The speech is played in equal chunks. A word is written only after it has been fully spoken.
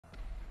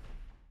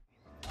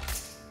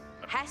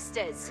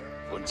Estes.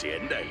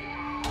 Funziende.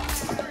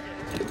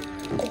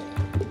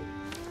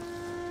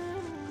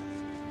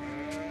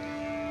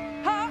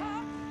 Ha!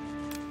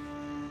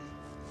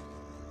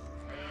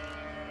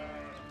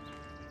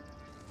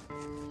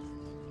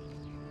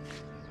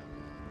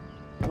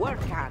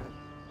 Work on.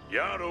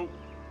 Yaru.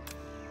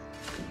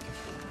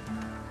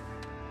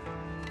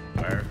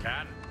 Work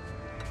on.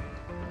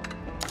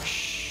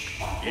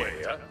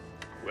 Yeah.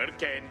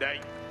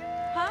 Workende.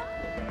 Huh?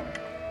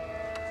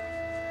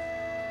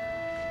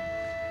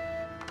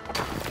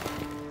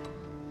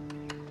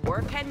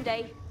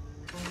 Workende.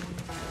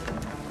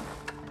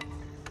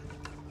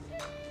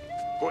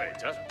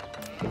 Queta.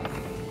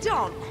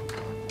 Done.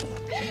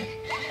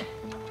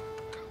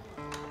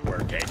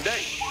 Workende.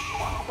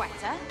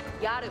 Quetta.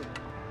 Yaru.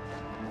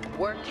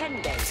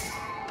 Workende.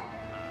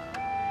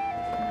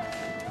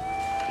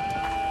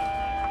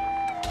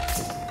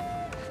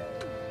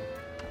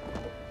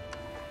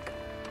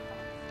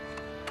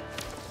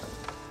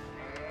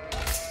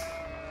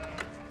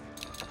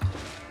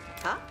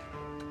 Huh?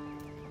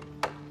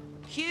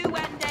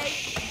 Huende.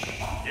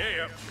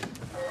 Yeah.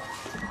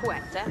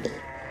 Quetta.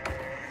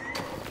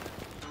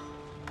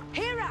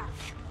 Hira.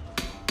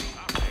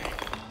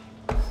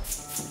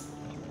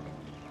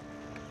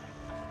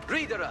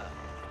 Reader.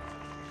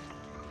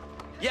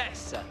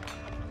 Yes.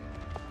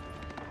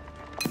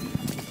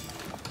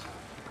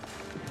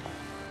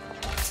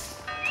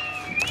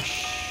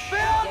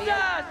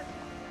 Builders!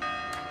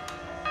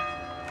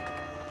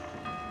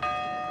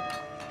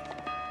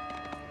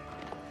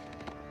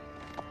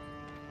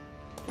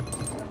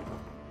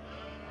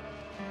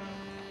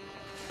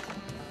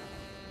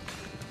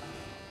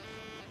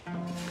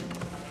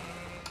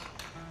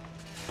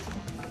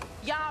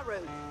 Yaru.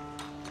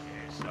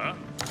 Yes, huh?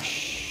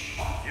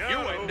 You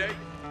Wendy.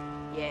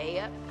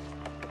 Yeah.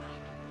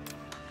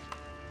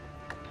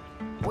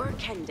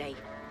 Workende.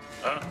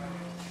 Huh?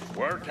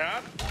 Work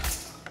on.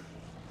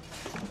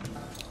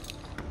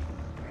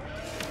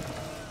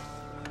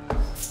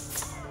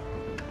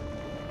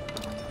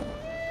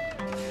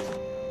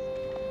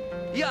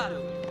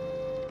 Yaru.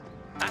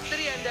 After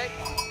the end.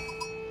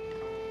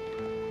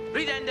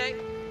 Ridende.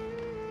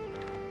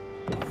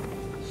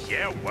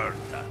 Yeah, work.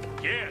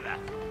 Yeah.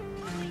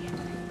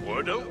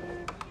 Wordle.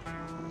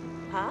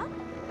 Huh?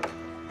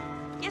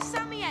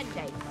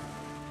 Yasamiende.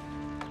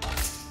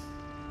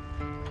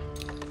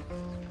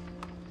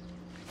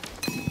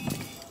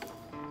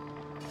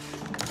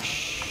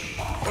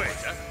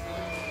 Queta.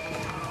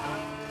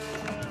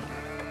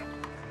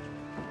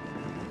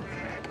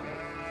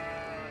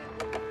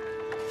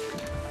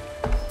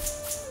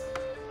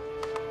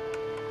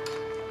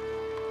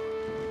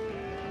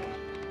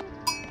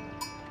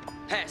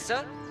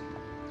 Hessa.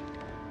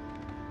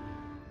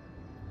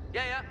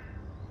 Yeah.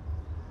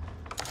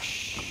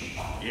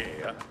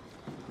 Yeah.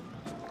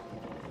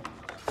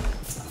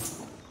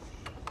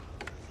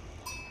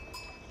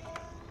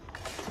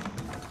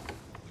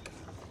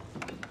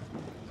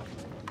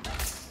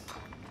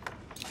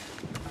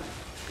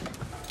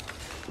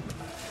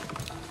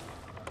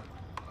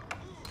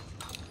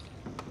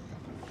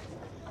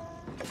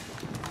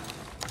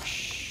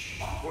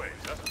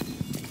 Queta.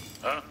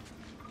 Huh?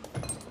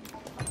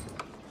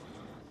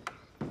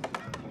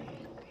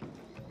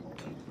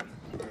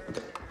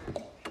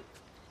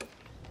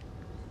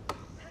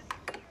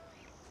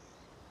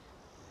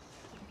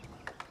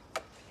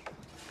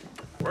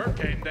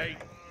 Workende.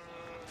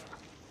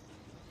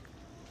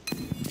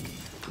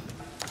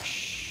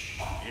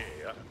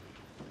 Yeah.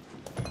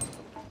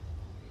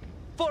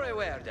 For a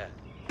word.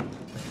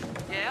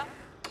 Yeah.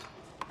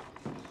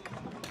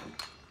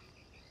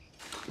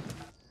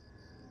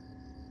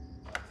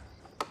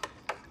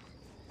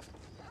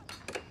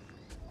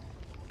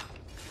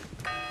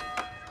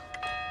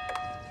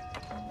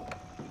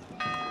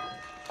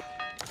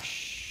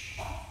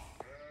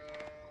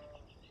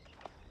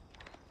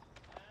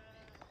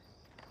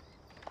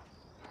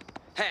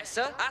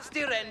 Hessa,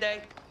 asti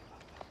rende.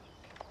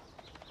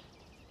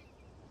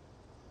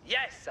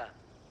 Yes.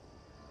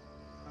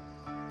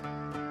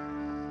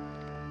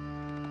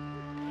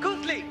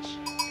 Good leech.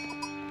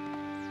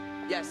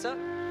 Yes, sir.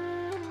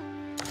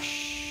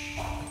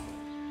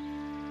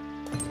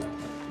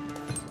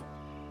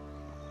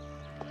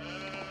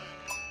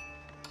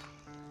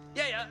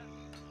 Yeah.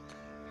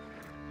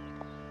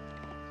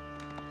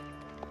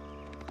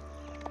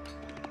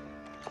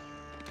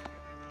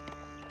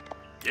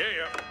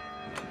 Yeah.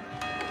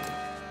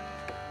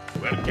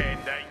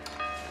 Workende.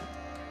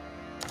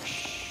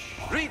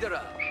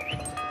 Reader.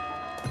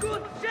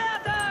 Good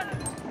Satan!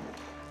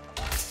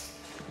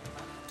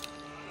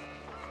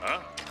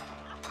 Huh?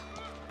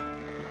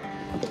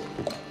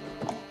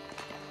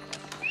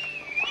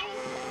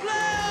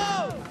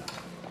 Blow!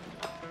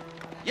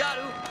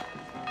 Yaru.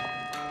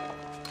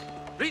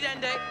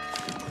 Ridende.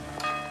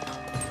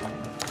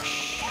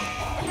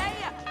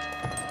 Yeah.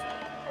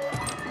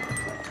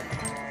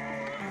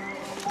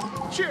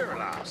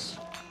 Cheerlas.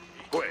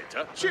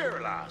 Queta.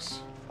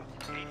 Cheerlas.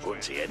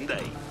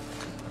 Funziende.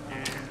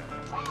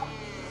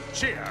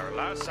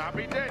 Cheerlas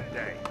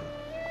abidende.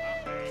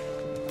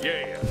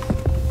 Yeah.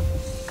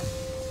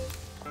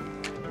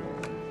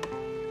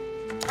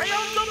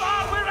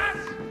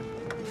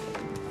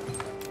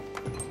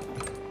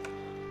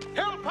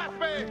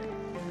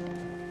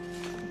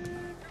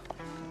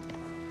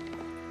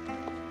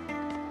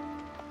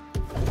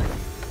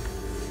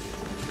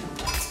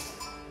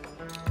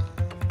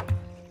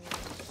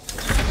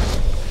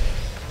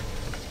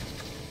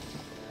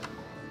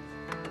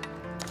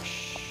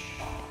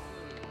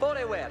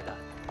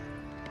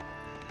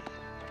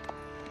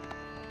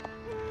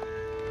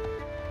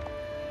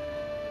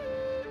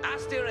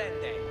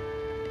 Astirende.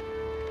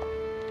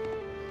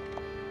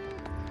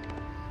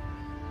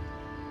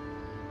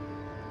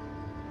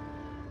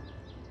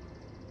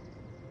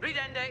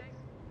 Ridende.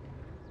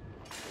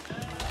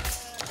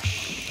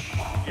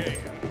 Yeah.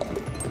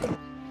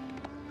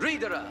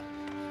 Ridera.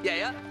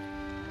 Yeah.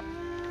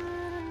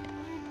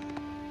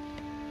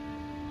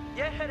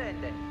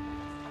 Yeherende.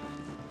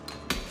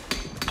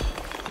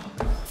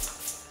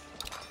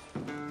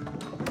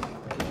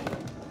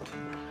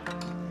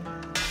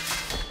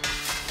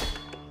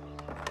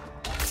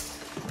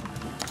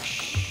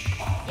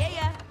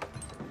 Yeah.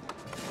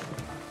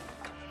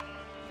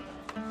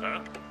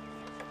 Huh?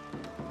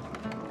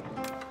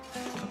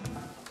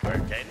 Where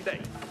can they?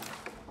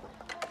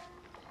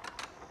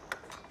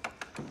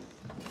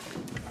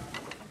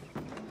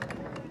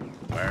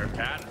 Where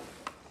can?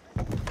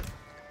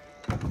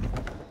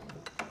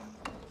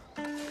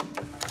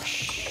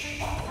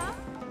 Huh?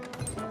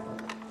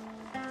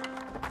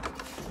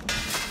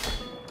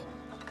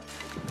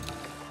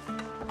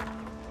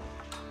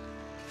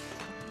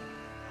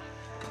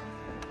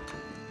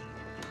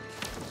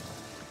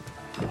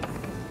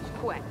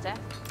 Quetta.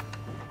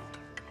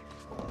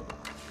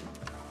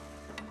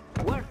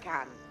 Work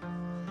on.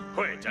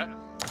 Waiter.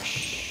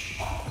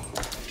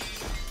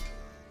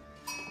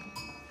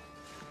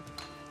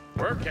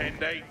 Where can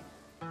they?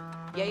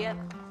 Yeah.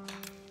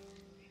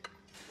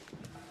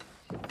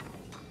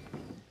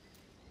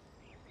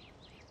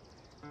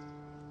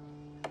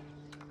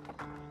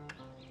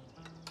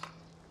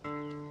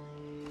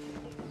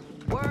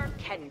 Work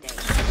can they?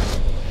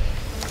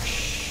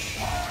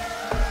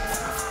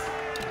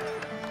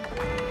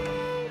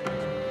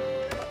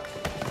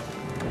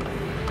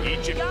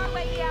 Egypt. Your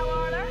way, your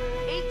order.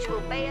 Each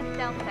will be a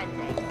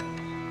self-ending.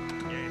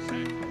 Yes,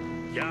 sir.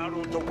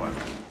 Yarrow to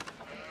work.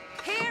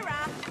 Here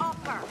at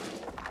upper.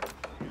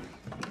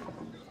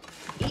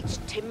 Each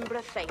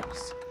timbre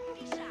theos.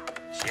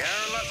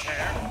 Cheerless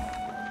hair.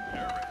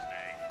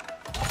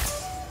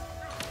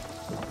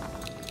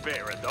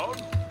 Veradon.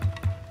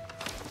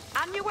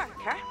 And your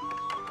worker.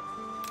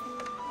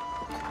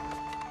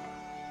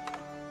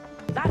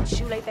 That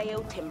shule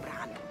veo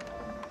timbran.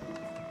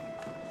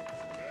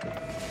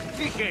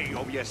 Dije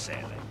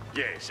obviesele.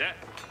 Yes, sir.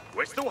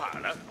 Questo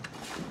hala.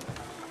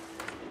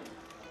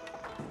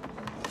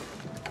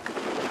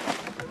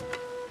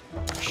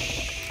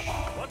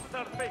 What's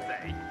the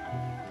fete?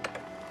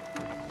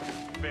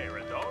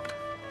 Veradon.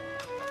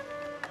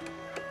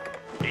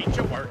 Each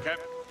a worker.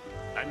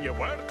 And you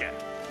worker.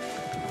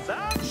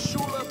 That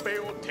shula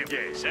beo tim.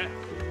 Yes, sir.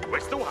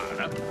 Questo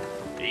hala.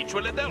 Each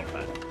will a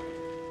delta.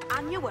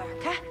 And your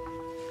worker.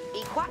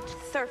 Equat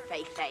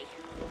thurfaithe.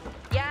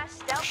 Yes,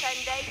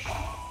 delfende.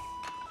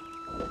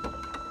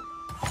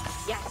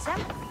 Yes, sir.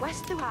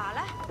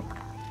 Westuhala.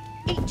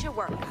 Each a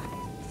worker.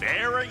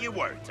 Vera you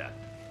worker.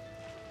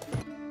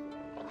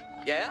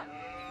 Yeah?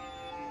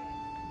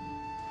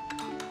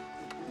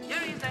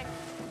 Your evening.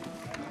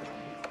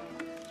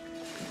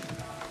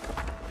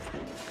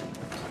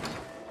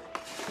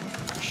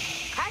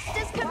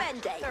 Castus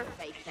commende.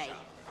 Thurfaithe.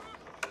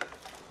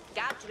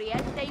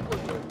 Gadriende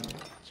wudu.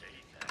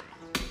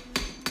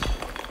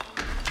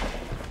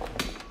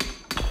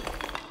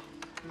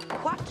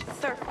 Quat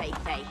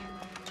thurfaithe.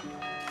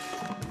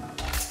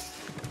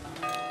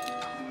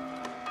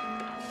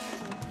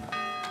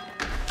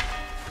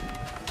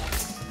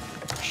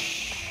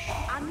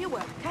 And your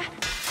worker.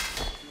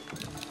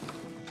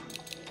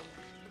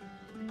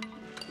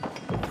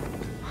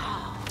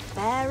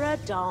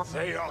 Veradon.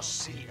 Theos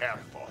si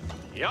Elfo.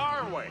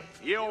 Your way,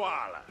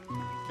 Yoala.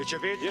 Did you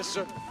read? Yes,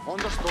 sir.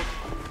 Understood.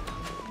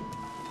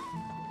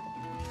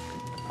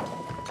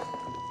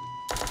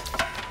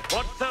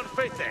 What the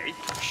fete?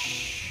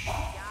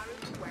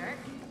 Yaru's work.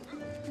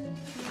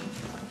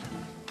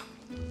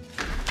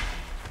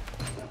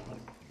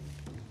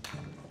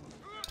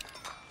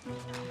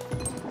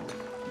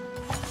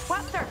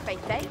 What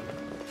thurfaithe?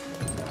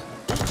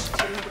 Each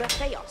timbra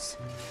theos.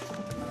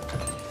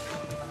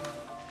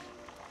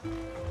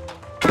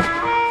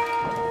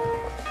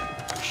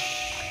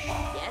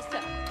 Yes,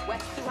 sir.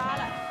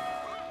 Westuhala.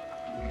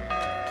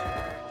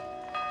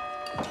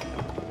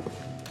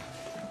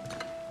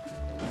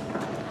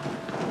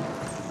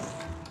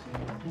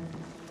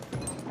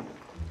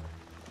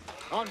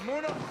 On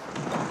Muna,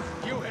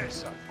 you hear,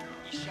 sir.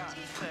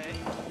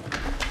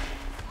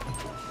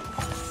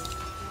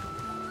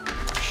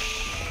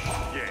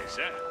 Yes,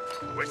 sir.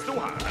 Questo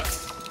hala.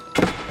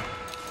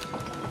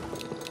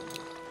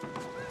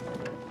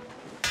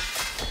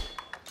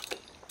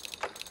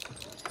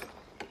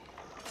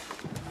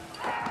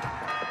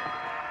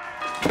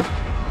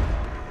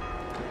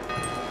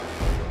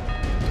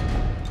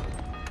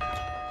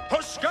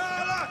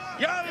 Hoscala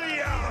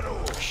Yaliaru.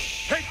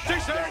 Take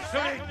this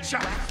earthly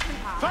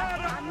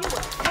Fara. And your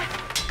worker.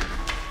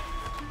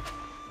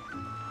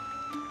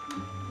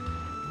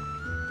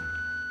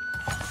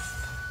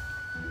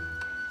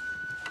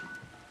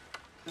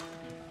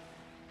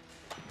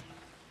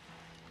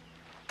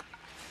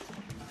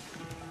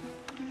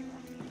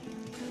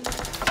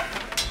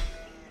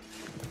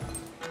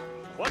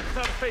 What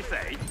the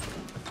fete?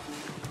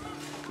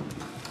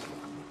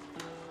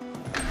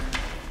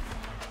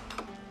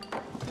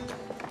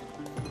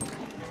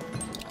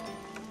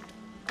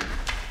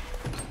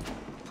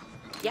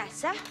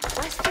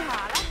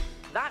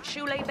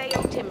 Shule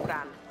Bayo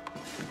Timbran.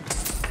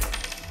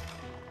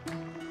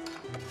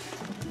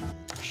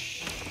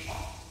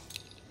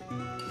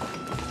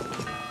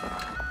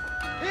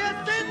 Here's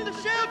been the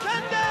show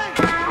pending!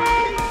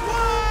 Each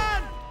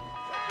one!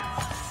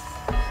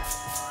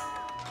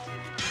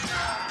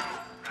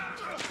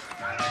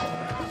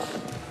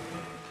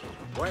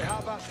 We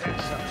have a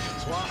Hessa.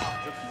 Swaha.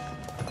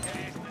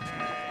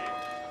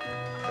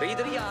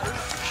 Rider Yaru,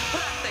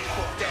 Prattei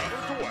Forte.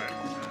 To work.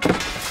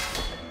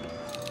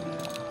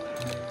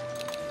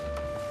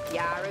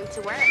 Yaru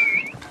to work.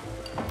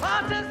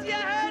 Partas your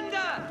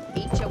händer!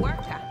 Each a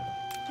worker.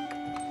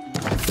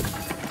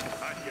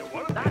 And you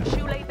work. That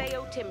Shule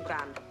Bayo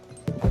Timbran.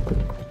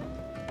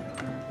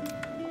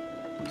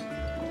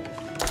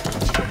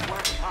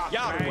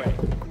 Yahweh.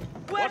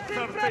 What's in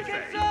the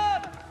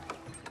Frankenson?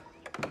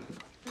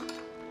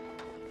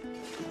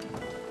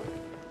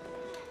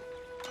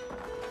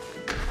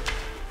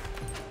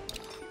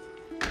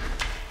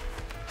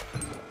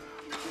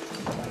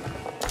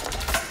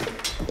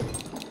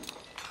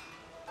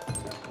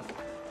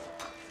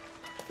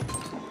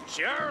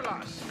 Sure,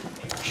 lass.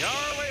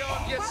 Surely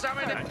on you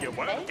something and you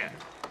work it.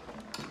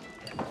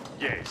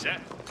 Yes,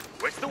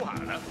 where's the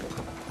water?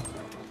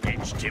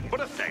 Each timber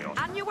a tail.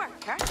 And your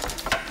worker.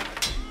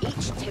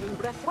 Each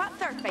timbreth what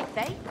their faith,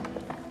 eh?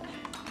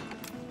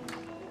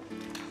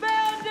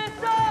 Found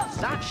this up!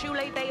 That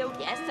Shule Bayo,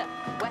 yes, sir.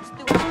 West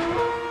to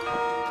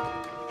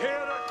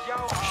Here at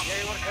Yahweh.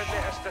 Ye were in the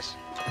Hestes.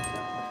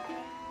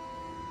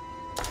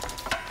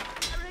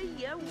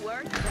 your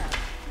worker.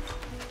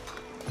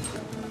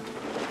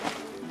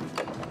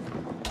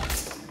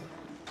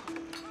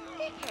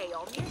 Hey,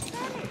 on your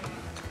setting.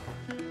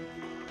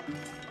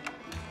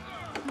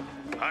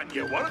 And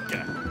you work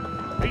it.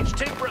 Each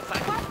timber a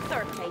thing. What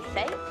their faith,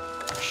 eh?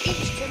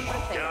 Each timber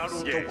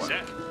things. Yes,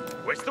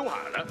 where's the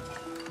water?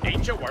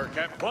 Each a work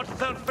it. What's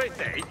their faith,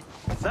 eh?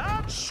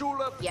 That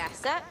shula. Yes,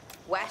 sir.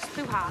 West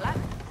to Hala.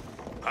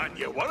 And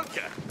you work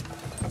it.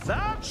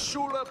 That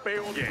shula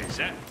build. Yes,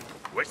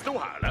 where's the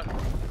water?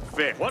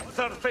 Faith. What's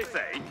their faith,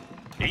 eh?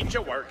 Each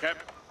a work it.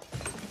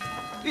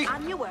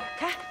 And your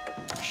worker.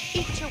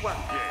 Each a work.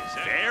 Yes,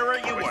 there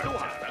you work. The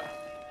water?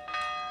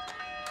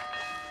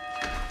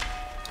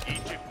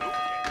 Each a group.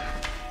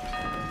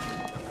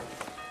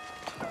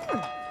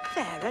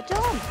 Fair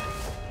done.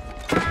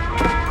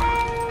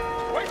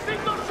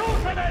 Wasting no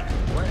truth in it!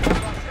 We have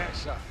a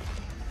Hessa.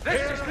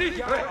 This is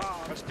Leeds Bridge.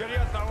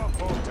 Mysteria Thou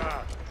Porta.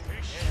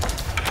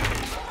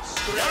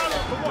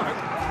 Strala to work.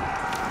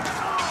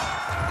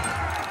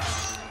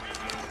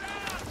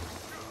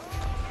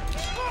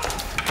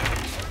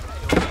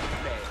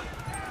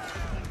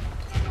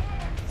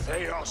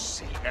 Theos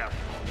CF.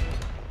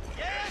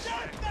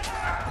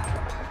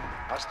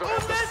 Hast du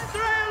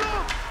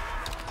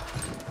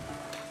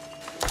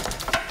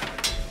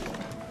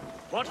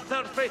What's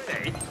their faith,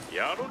 eh?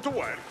 Yarrow to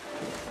work.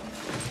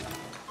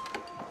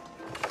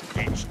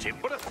 Each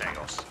timber a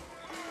Theos.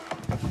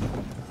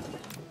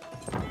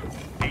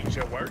 Each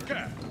a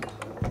worker.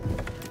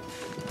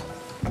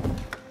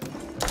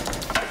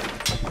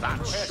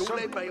 That's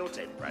Shule Bayo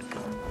Timber.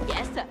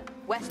 Yes, sir.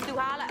 West to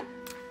Hala.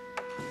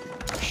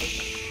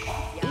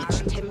 Each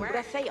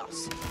timber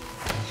theos.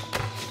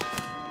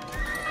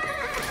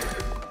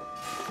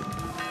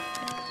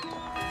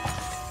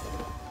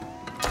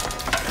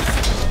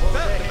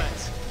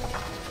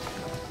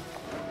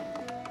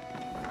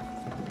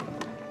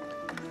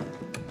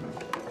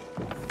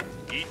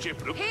 Each a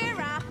group. Here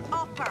a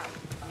upper.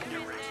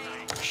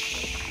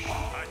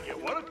 And you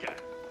worker.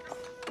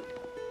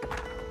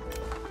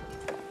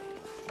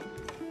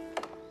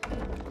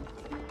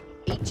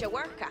 Each a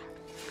worker.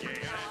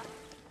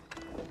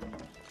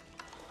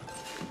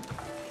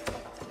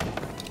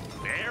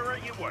 There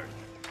you work.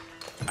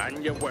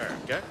 And you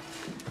work, eh?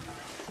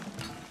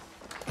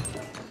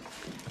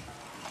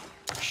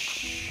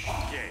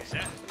 Yes,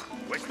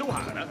 where's the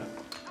water?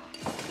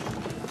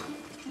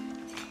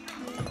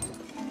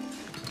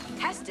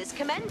 Hestes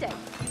commending.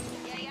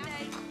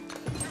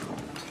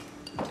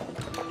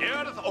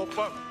 Here's the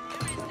upper.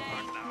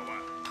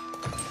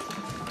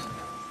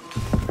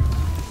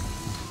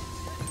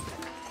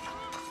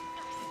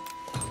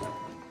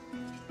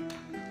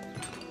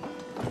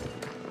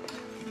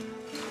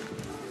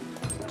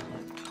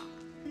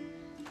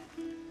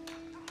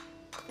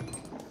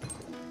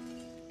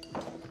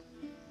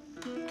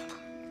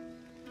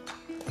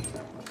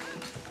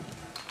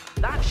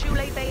 That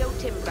Shule Bayo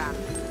Timbran.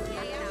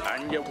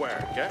 And you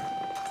work, eh?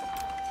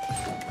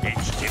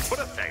 Each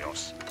timber a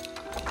Theos.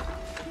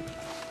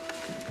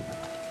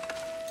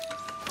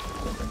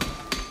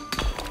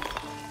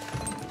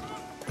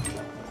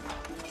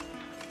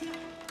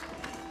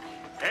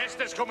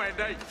 Estes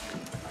comende.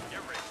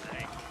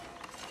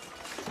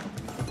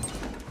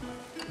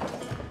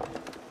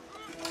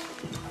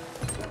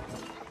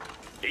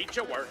 Each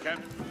a worker.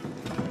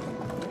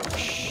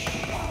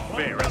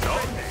 Fair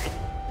enough.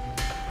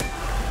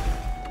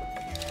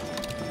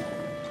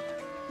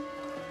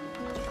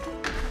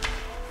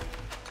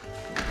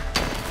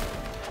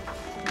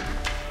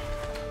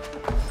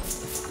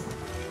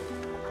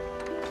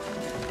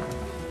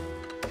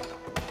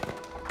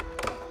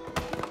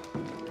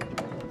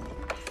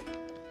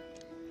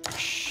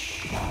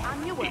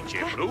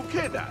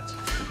 okay that.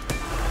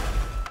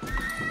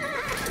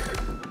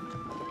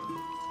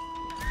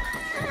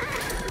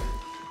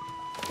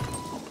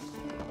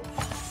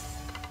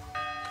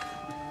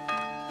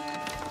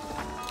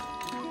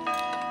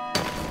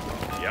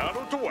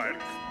 Piano to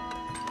work.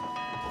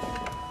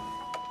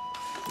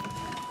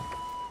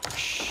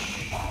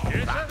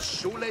 Yes, that's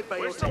surely by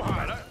your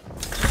time.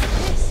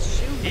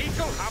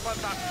 Eagle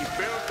habitat you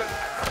built it.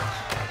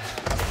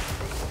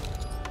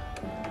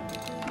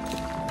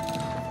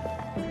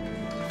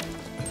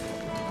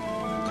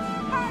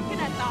 Harkin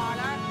a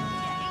dollar.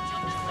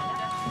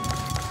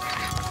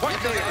 What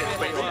do you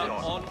think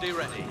On the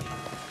ready.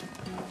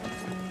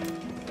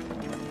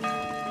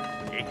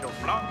 Eagle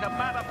blanca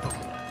marathon.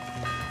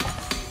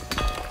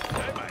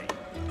 Hey, mate.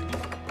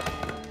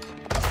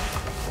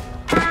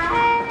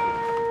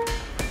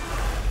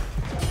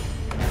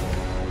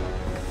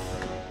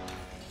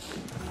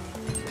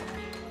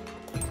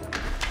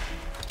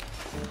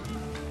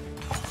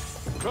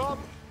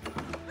 Come.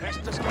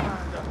 Estes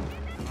commander.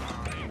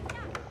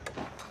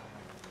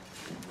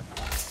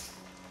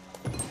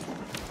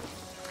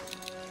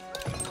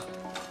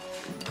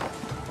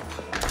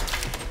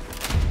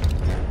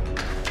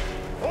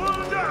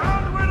 Hold the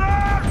hand with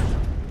us!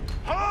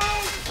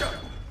 Hold!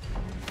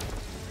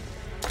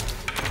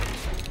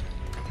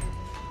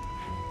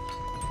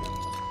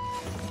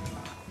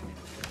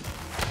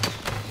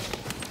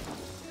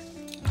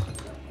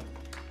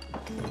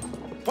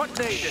 What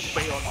needeth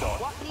be undone?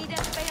 What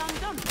needeth be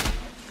undone?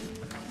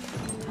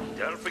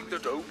 Delphing to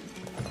do.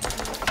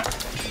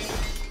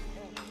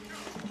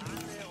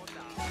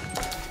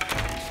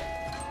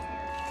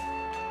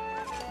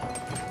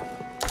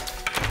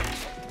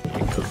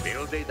 You could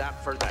build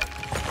that for them.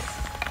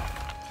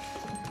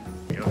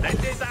 You then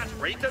did that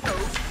right to do.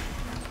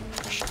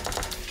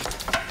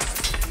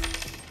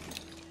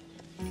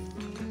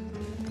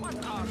 What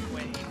are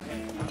we?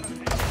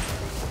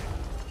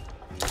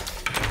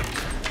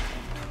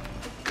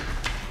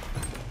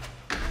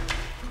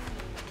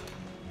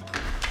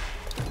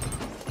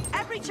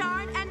 Every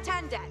charn and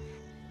tended.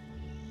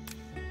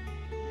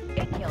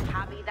 It kill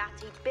happy that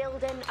he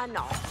building a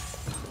knob.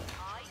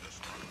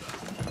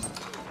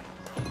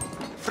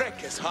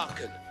 Freckes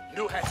Haken,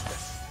 nu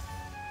Hestes.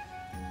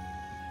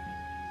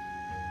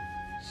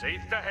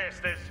 Seeth to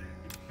Hestes.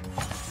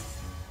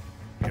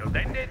 You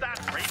then did that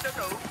right to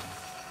do.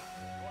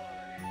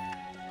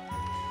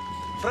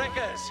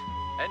 Freckes,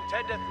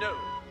 intendeth nu.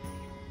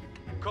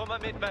 Come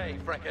amid me,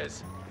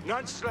 Freckes.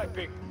 None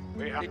sleeping.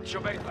 We have it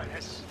your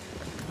maintenance.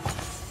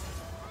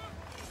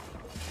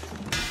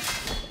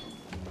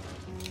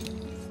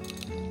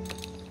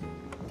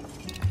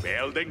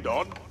 Building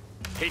done.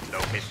 Hit no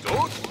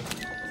pistols.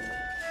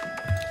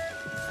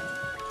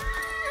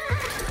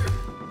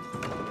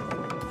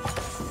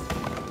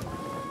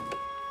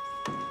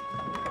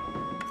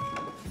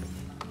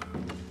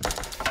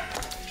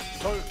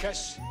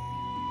 Tulkes.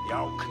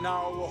 Jouw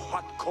knauw,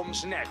 what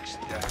comes next?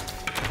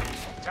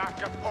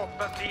 Takke op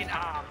met die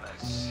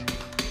armes.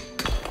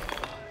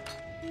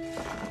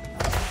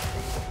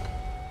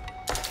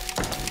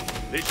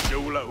 This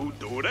shula who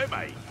do it,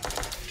 mate.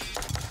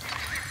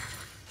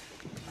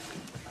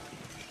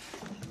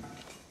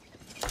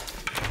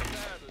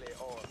 Sadly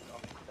on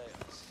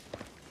affairs.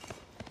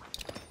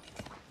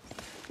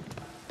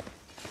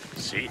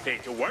 See they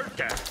to work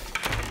at.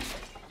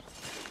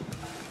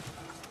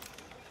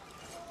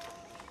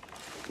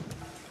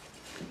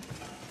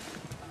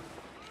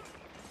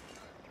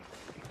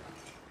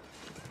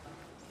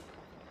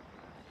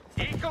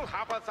 Eagle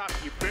habitat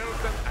you build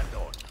them and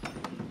on.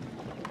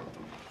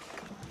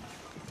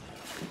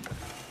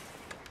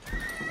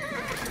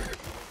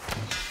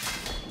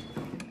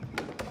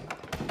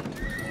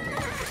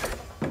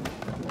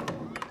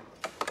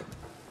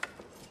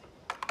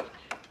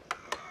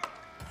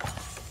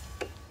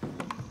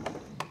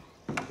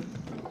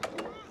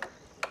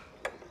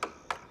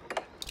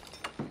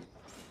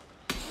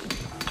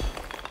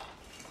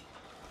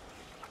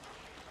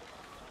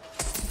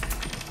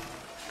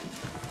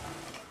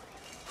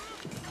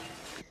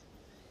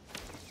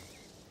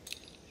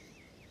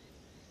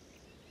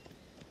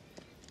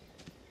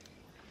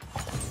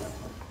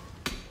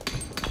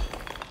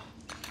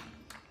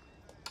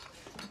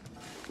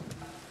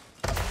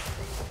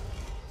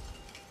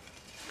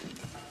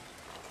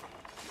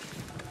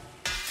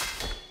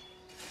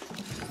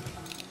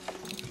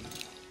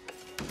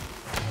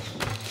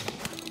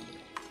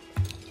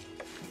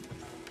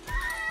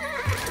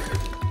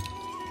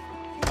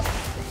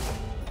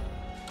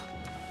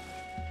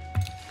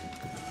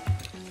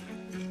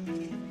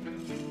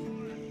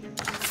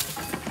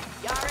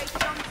 You're a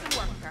Johnson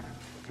worker.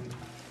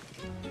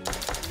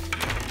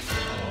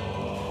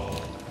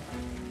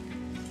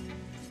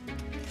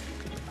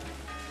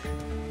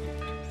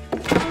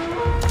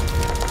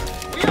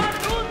 We are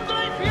good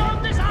beyond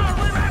this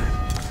hour,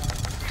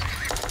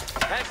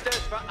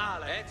 Hestes for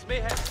Allah. It's me,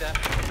 Hester.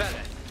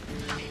 Velen.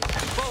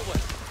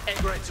 Forward,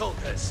 Egre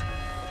Tulkes.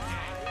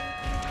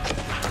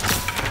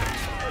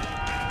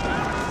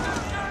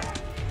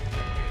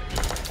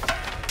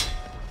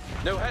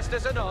 No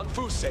Hestes anon.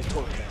 Fuse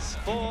Tolkes.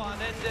 For an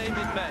ende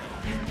mid-May.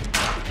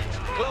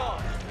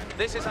 Claude,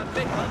 this is a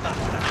mickle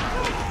master.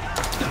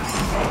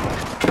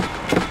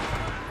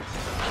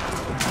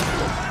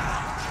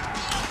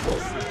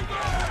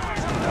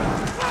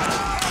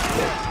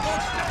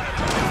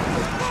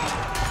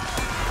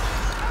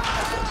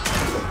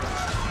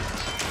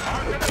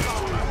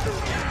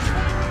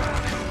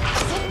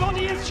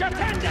 Somebody is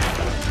Shatenda!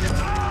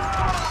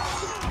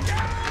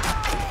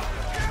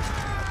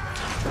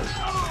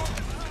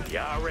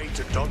 You're ready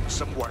to done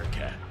some work,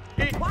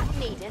 What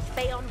needeth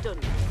be undone?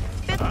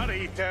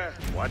 Arita,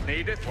 what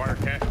needeth work,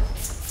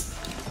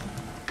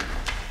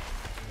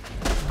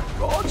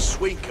 God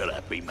swinker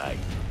at me, mate.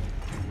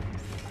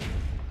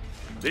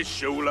 This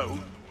shoe load.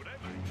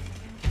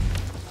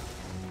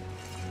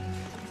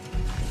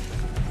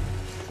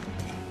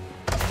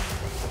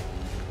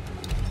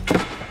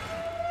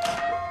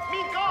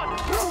 Me God!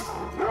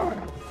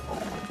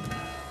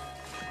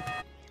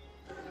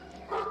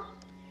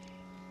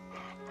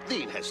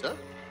 Din Hester.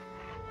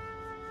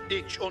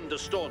 Ich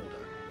understand.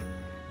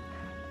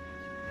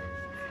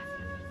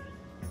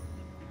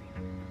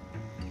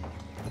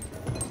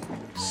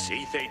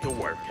 See they to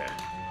work,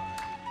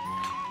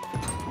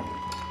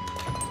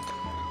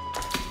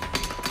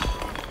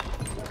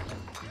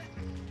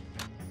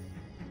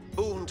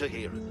 Boon to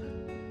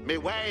hearing. Me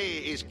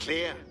way is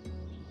clear.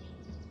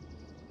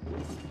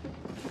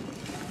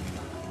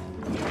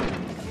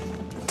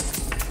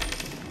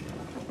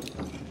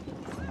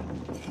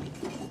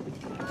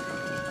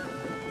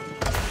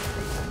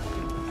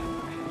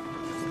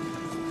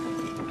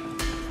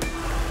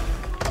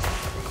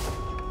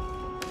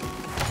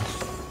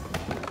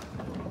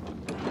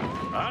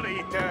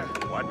 Arita,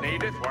 what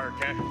needeth work,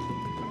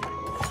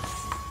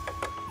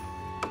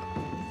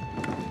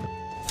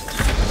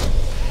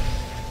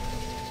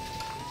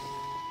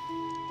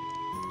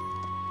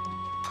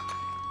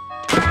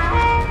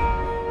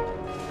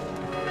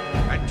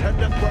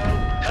 Attendant well,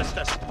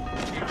 Hestes.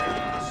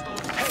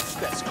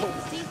 Hestes come.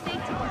 See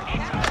things work.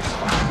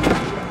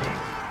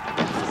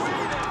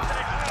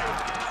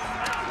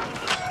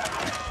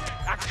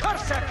 A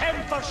curse at him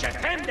for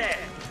Shatenda!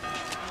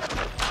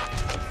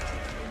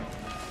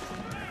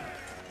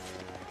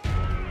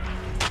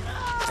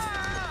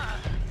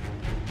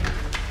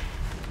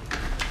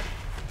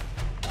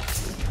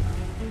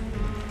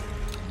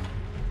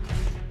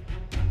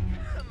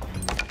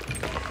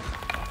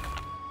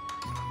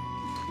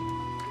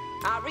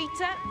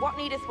 Arita, what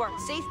needeth work?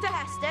 Cease to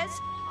Hestes.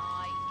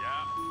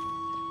 Yeah.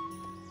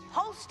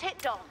 Host it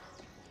done.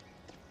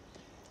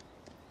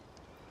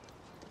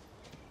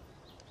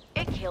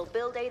 It kill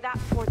build a that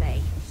for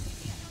they.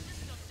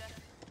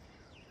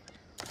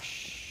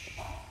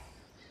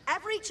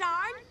 Every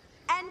charm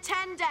and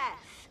 10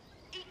 death.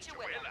 Each a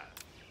winner.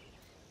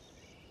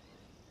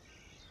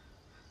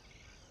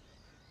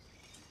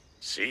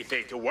 See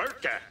they to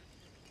work,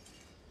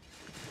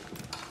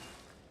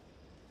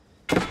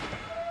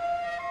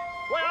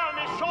 Where are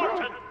me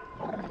shorten?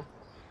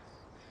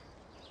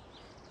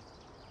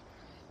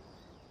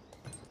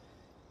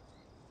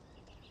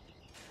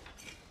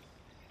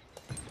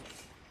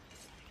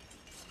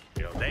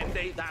 Till then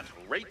they that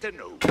right to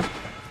know.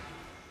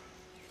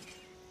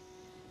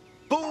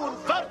 Boon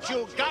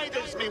virtue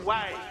guides me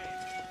way.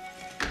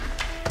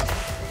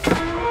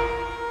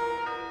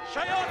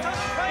 Shayotas,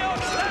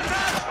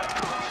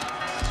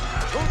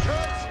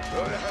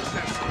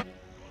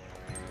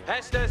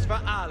 Hestes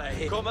for Allah.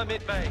 Come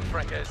mid-May,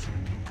 Freckers.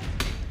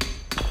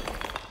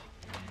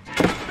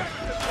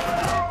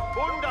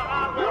 Bunda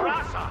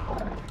Arverasa!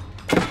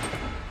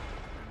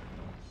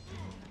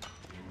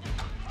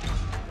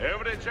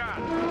 Every John.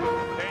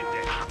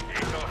 Tente.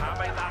 Eagle have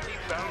a that he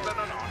built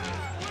and on.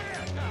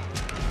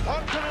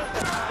 Fortunate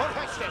for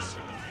Hestes.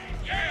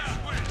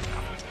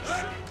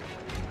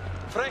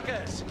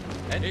 Freckers.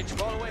 And each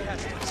fallaway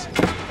Hestes.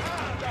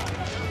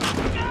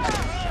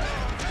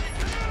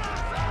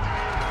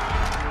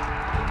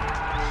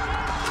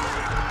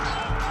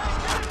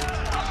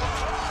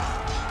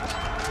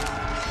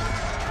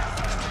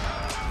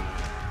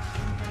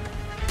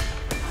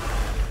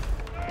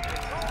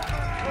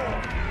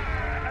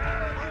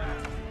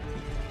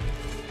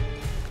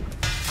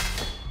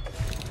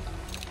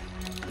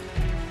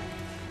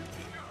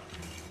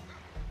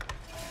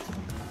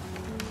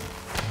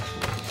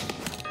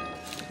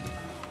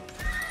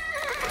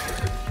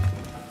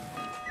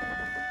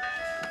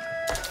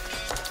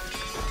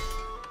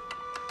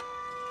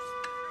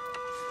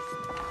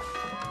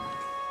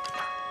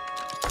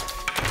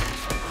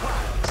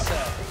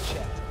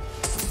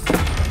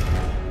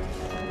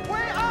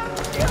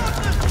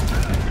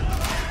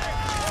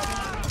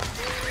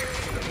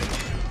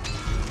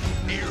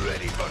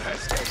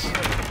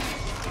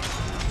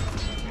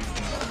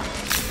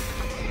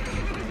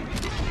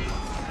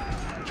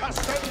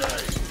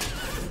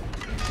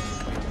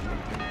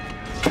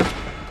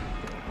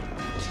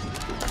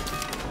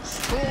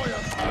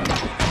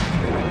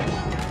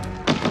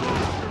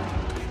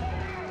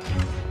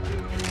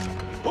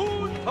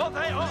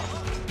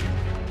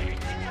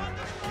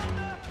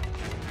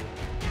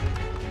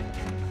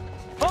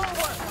 Forward!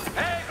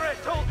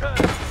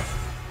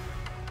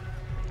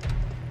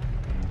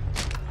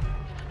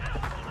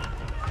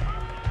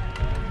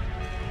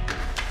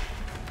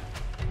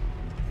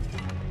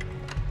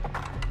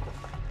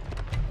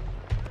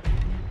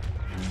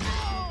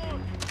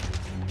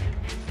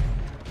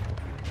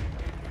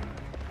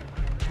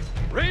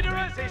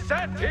 Westy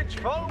set, each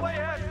full way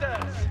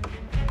Hestes.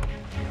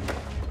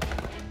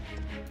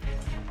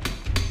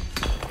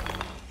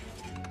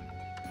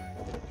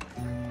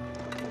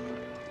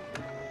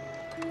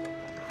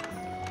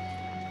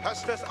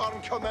 Hestes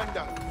arm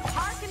commander.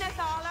 Harkeneth,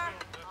 Aller.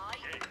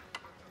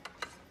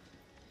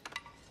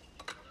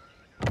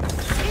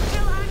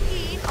 Vigil an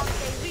un on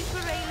the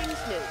Reaper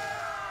railings new.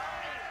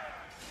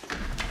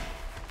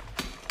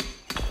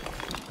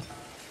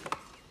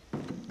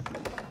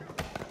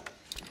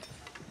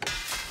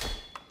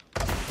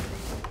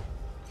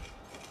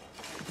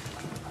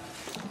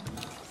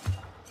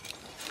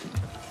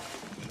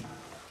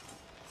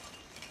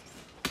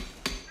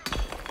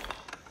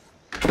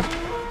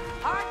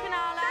 Harken,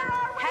 Aller.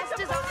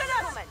 Hestes on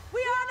coming.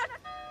 We are not.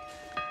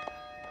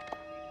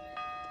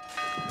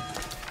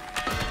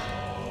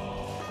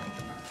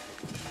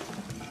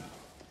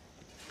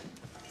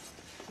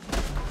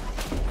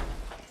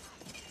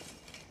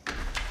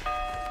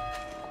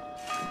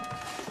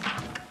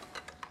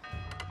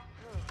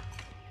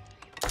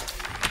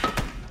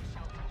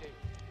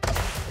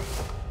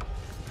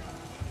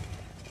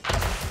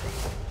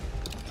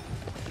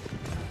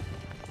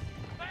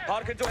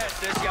 Harken to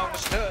Hestes, young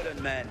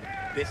stirring men,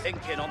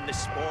 bethinking on the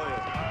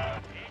spoil.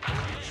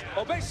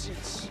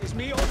 Obeisance is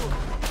me honor.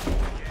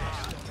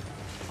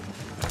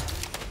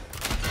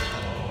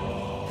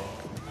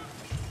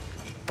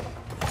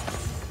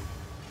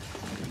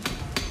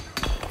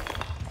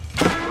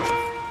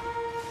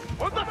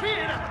 Under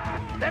fire!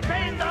 Det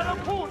bindar de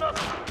pornas!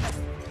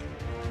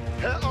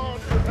 Här arm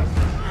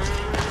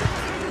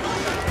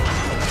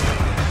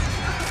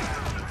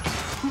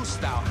Who's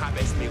thou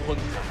havest me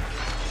hunter?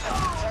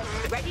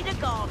 Ready to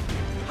go.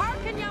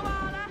 Harken, you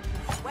Aller.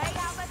 Way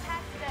out with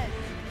Hestes.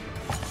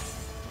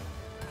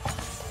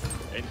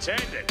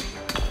 Intended.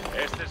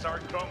 Estes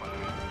aren't coming.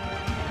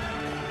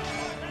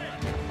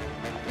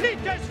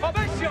 Lites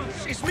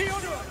obeisance is me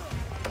honor.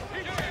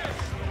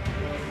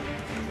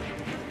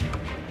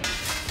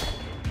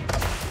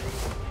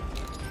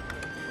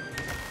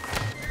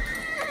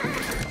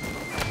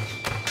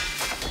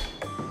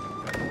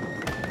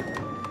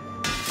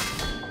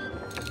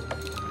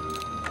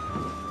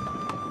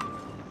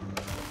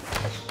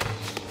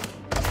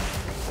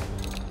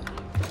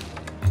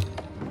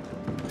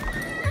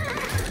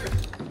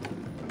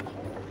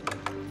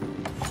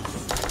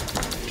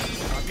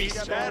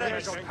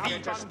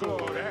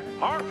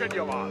 Harken,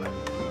 you all.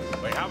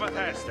 We have a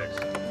Hestes.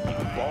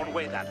 Born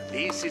way that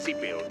this is a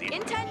building.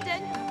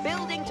 Intended.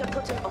 Building to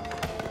put it up.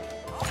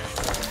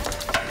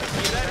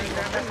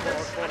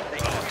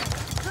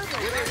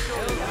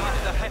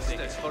 The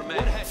Hestes for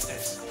men.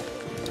 Hestes.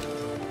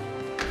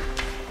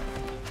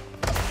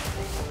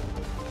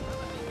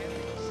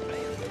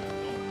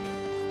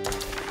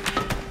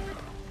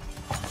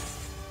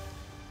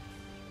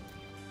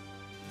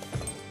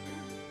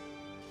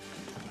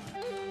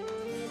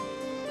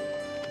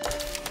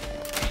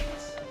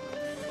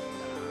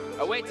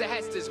 Await the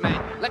Hestes, men.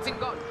 Let him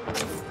go.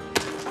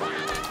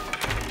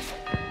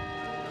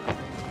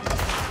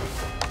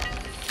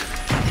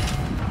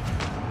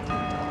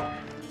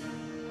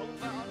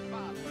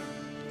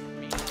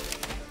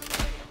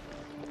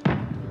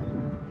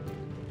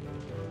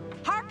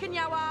 Harken,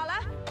 you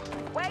Aller.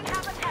 Way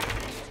have it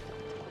Hestes.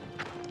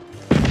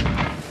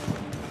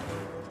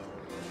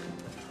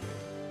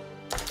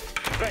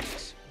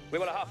 Friends, we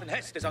will have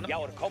Hestes on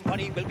our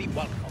company will be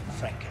welcome,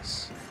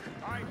 Frankers.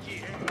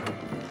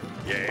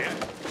 Yeah?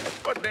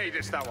 What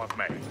needest thou of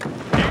me?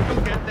 You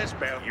will get this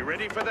bell. You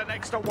ready for the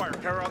next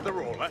worker on the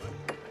roller?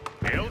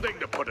 Building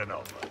to put it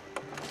up.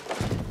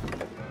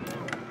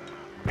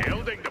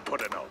 Building to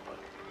put it up.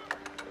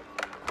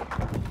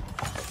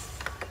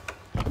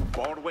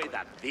 Born way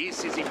that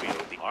this is a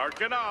building.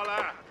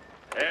 Arcanala.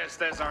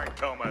 Estes aren't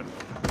coming.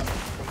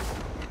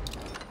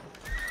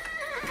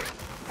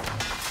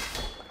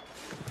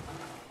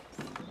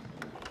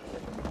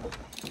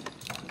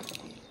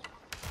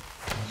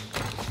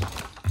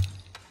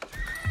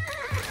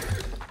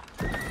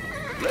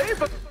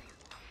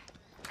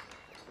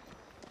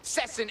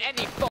 Cessing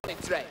any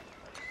bonnet tray.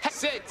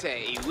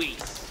 Hesete,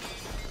 Weiss.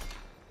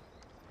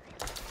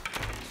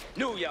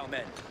 New young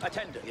men,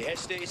 attend the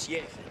Hestes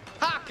ye.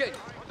 Harken.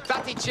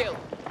 Fatty chill.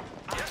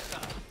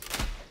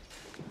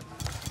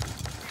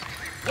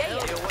 Yeah.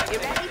 You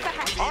ready for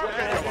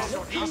Hestes?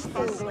 Looking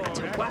forward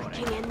to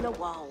working in the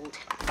wold.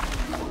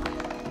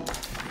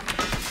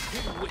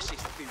 Who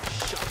wishes to be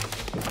shot?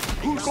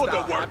 Who's got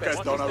the workers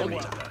done a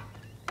winter?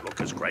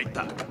 Look as great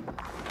that.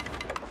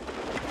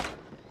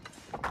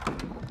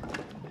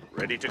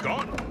 Ready to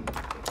go?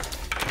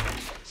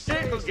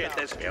 We'll get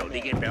this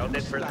building and build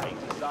it for life.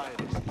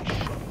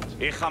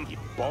 Ich am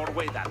born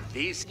way that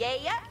this.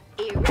 Yeah.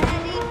 You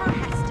ready for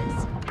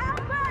Hestes?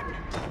 Alban!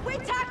 We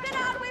tapping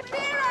on with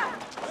Vera!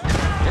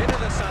 Into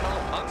the saddle,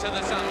 onto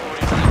the saddle.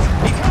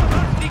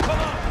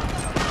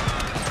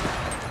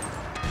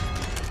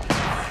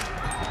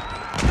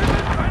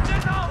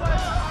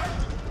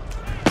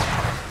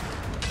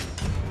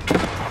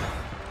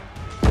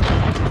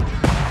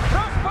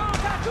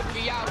 Look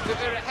ye out to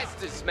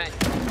Hestes, men.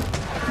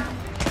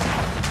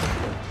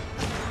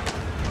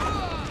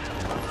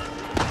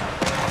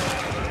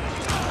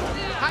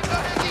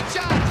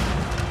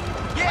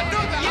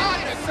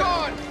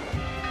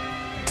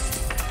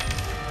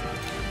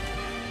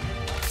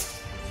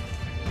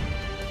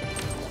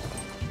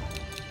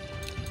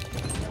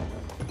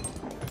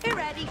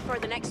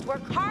 honest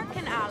work.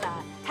 Hearken,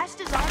 Allah.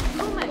 Hester's our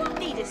woman.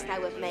 Needest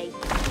thou of me?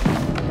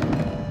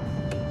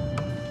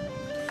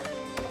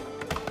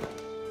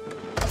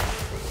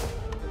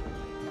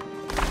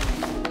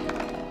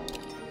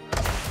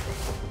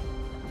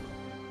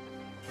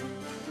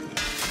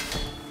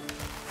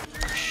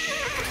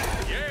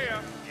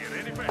 Yeah, you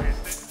ready for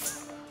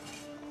Heston?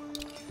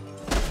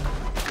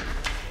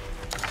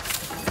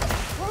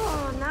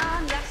 Oh,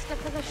 nan, resta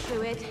for the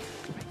Shrewd.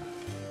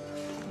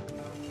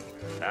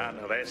 And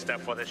resta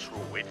for the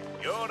Shrewd.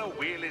 You're a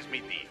wheel is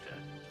me dear.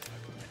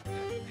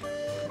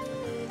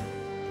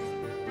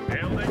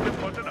 Building to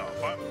put it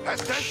off, huh?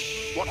 Heston,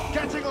 what's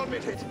getting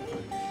omitted?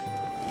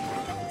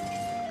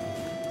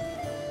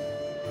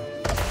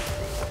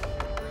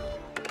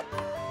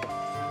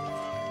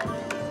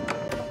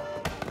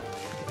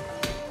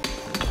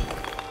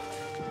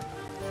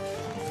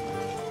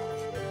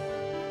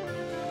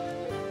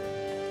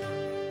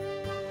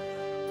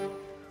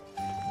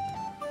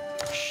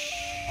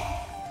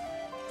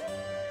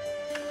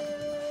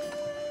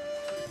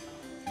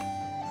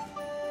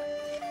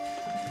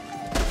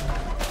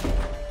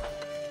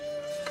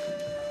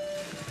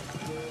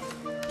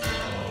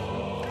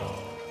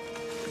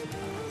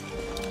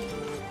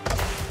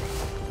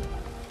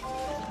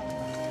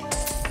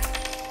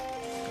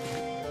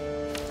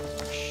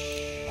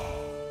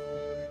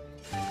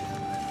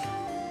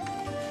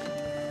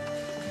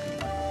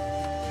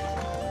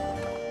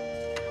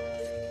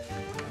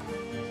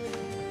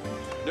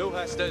 No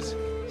Hesters,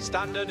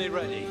 stand only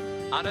ready.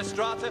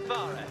 Anastrata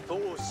fare,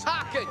 force.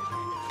 Haken,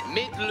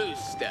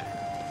 mid-looster.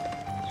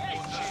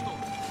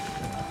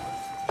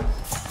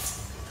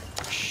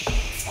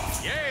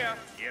 Yeah,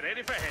 you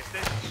ready for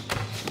Heston?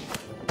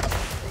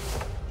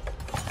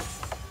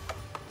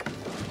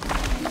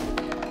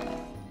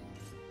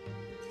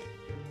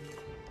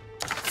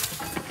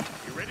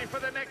 You ready for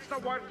the next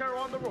worker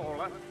on the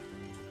roller?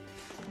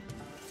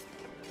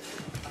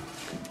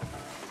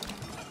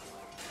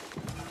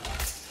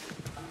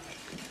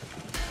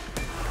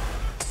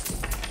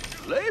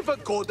 Leave a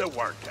go to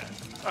worker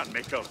and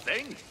make her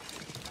thing.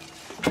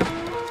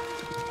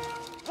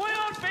 We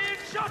are being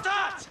shot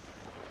at!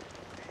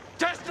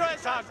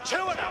 Destroyers are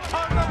chewing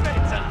upon the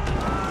metal!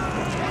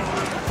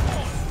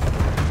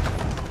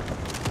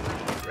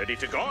 Ready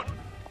to go?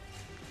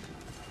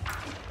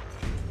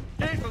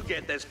 It'll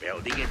get this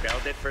building and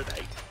build it for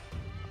thee.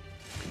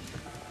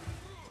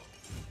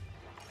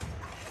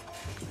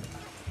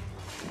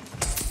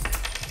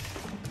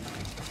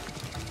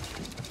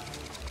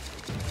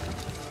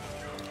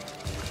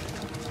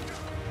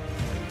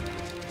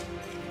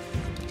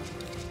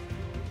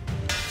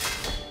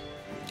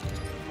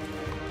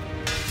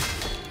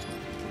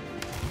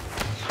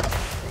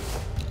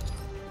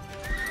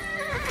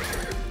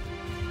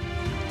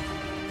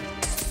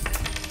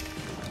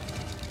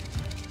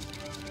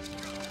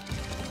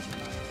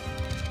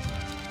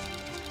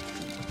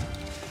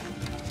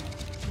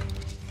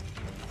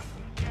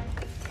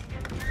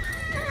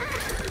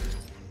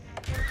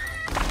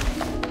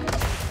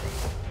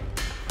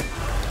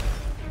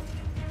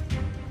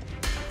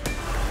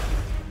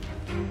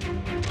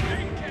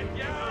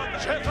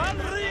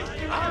 Chivalry,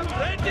 I'm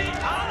ready to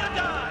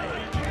die!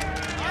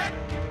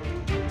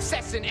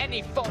 Cessing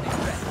any folly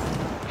threat.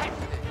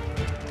 Heston.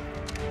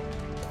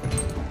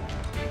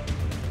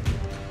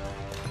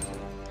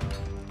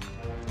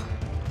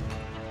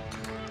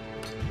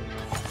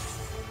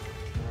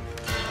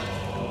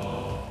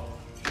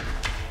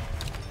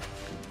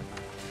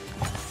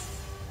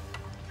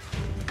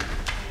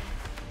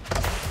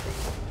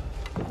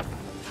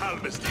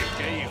 Halvestir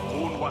gay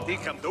own what he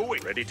can do.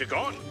 Ready to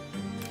go?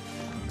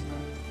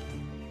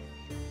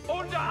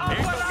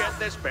 It'll get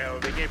this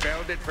building and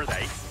build it for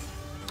thee.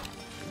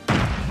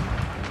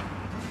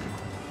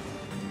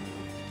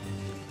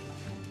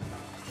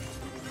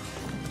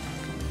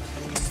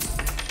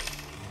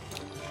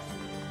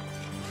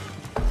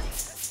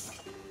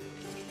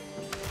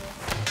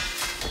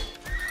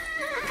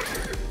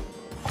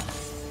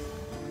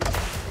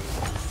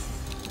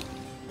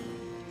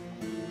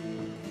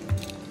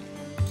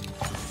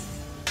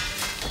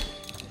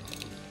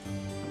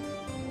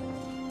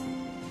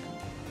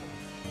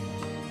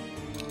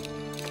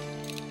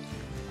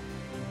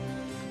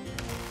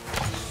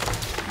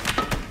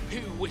 Who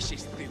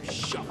wishes through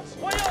shots?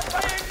 We are being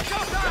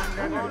shot at!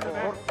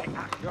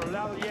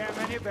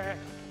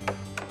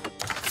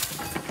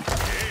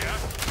 Yeah,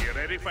 you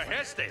ready for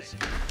Hestes?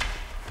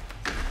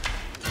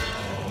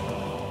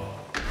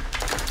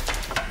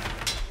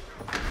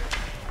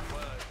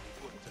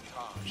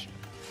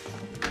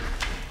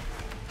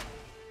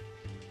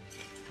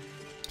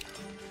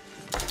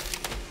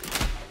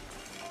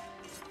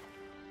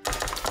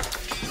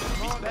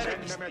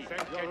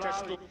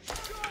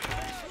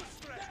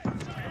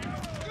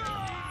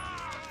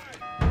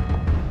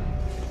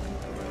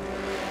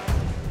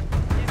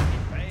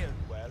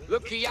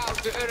 Look out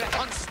to her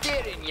on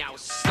steering, you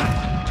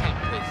sucking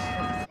campers.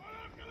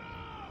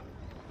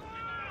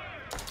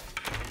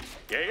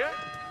 Yeah?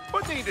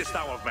 What needest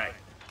thou of me?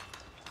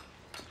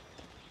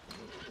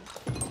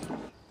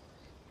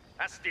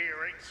 A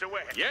steering, so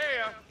ahead.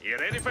 Yeah, you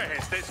ready for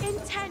Hestes?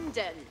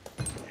 Intendant.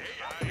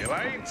 You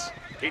lads,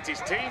 it is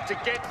time to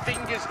get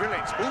things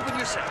relaxed. Moving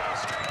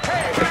yourselves.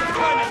 Hey, we're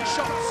planning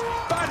shots!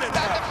 Bannon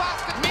That the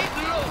bastard made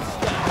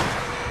Gloucester!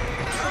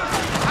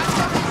 And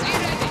something's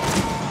here ready!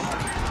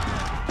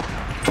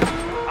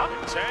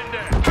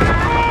 Intendant.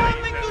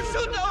 Coming to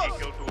shoot us!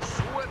 Eagle to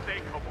sue they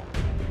come on.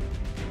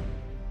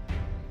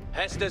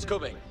 Hester's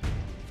coming.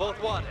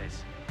 Fourth one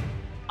is.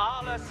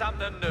 Alla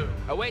Samnon Nu.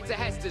 Away to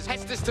Hester's.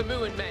 Hester's to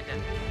Moo and men.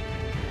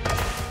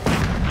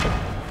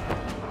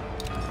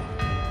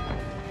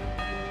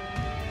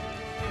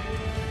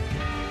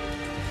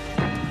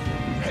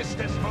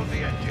 Hestes for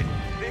the engine.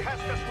 The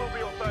Hestes will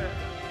be up there.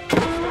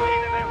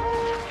 Speed in their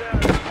roaches there.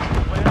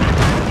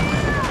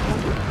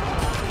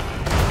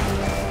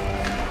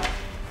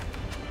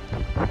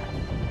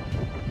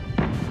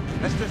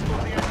 Hestes for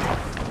the engine.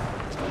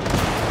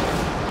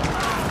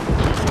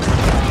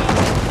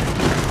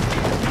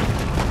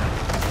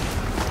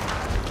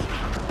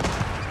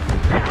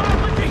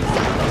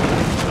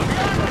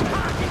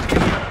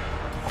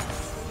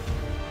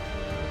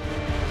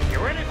 You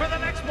ready for the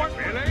next one,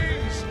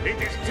 Villains?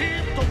 It is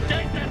time to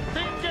get the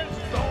things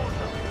done.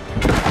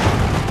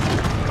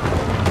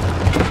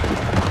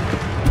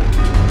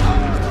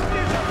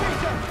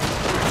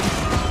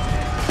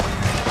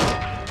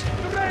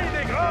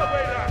 Raining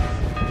away, lads.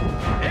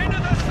 Into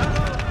the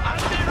saddle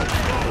and be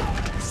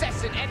ready.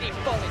 Cessing any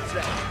falling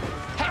threat.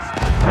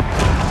 Hester!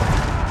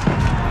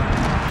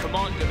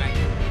 Commander,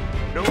 mate.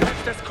 No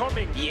Hestes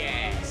coming.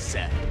 Yes.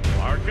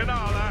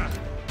 Arcanala.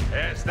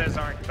 Hestes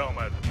aren't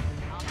coming.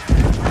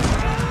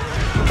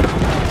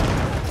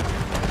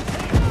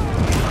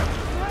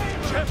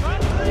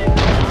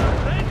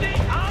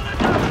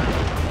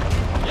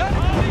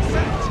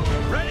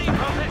 Ready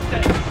for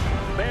Hestes.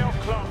 Mail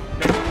clock.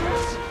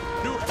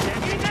 New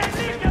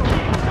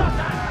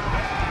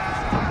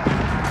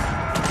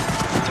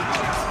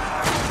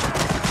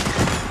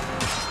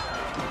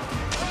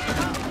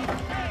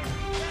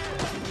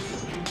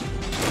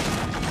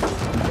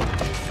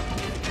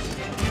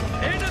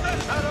Into the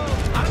saddle.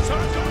 And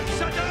Sargon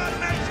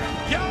Sadarnes.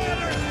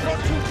 Yarder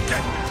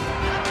Protusten.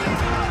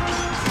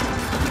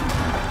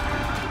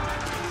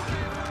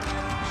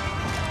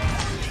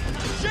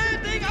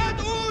 Shooting at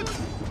uns.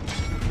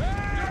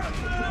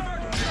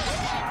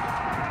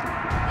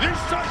 The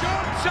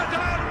Sargon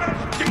Sadarnes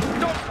did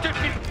not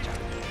defeat.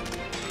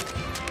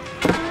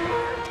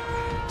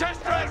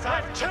 Destroys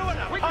have two and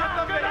a half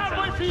the minute.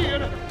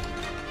 here.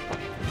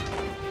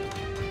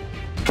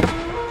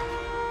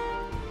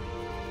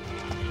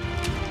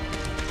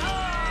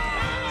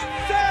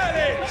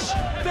 Savage!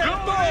 The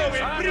bow in We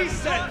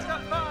preset!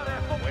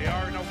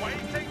 are now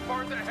waiting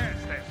for the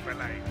Hestes,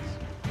 Villains.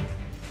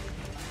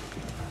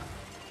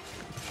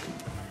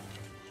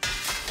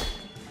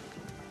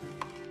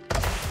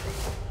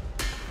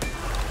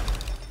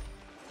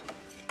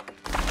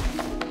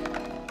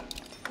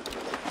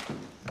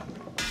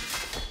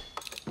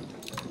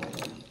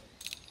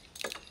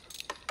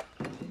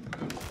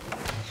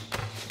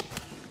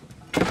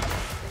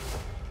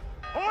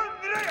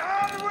 Andre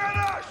are with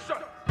us!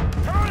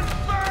 Turn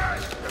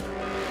fast!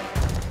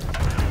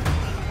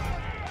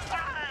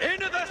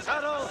 Into the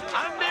saddle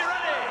and be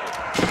ready!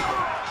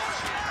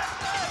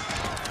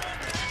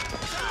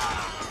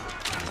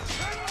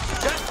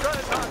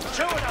 Destroys are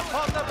chewing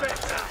upon the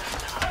bits!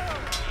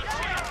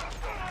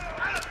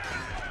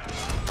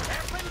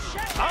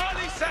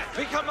 Ali set,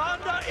 the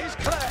commander is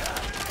clear!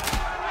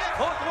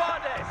 Fourth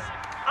warders,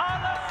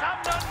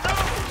 Alessandro no!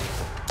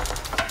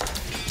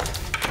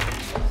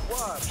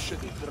 Where should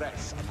he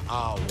dress an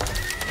owl?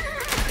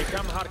 They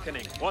come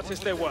hearkening. What is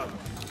their work?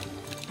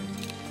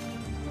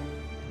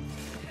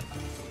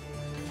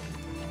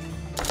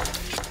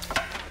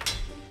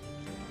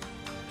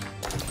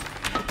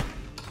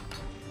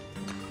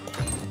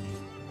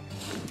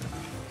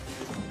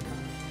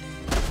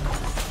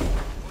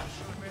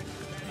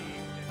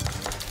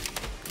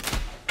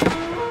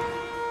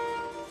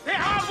 They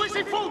are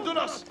wishing food on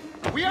us!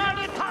 We are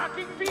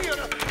attacking fear!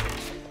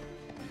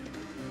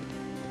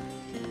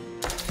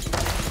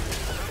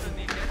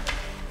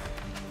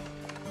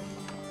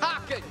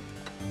 Hearken!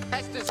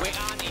 Hester's we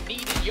Arnie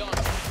needed yon.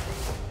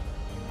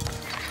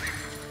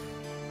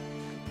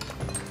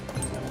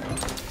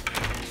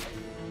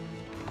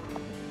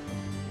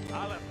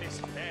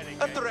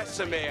 Address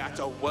me at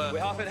a word. We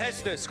have in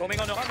Hestes coming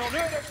on the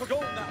honneur for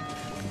gold now.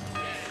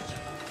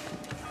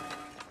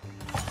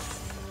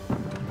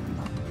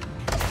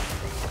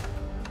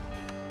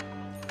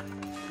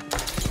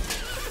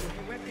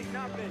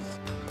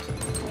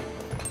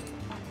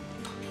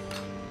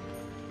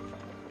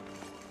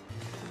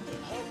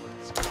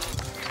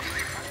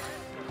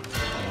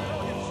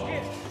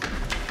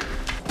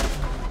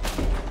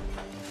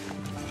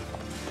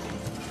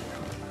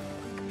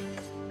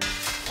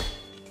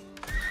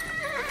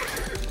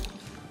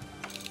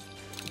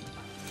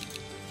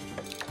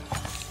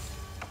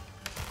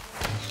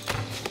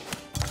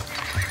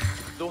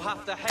 They'll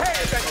have to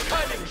head the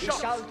turning We shall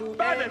shots. do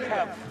Bannon very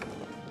him. well.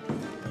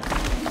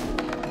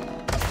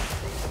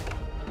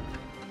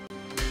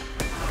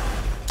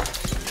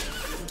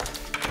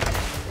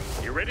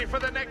 Ready for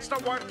the next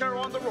worker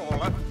on the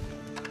roller.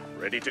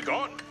 Ready to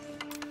go.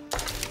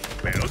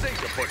 Building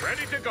to put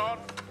ready to go.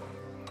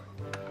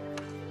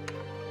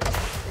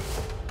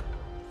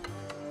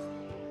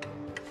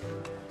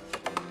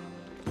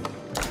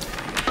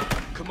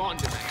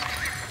 Commander,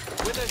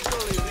 mate. With a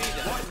surely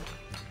reader.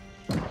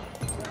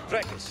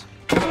 Fracas.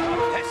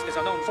 Hest is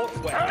unknown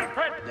fourth well.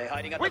 They're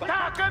hiding at the We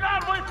back. can't get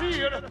on with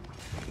here!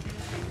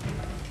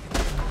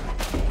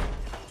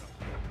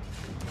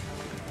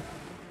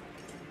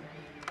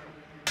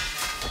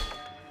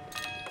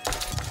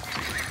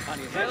 On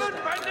your Hest.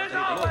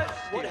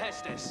 What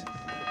Hestes?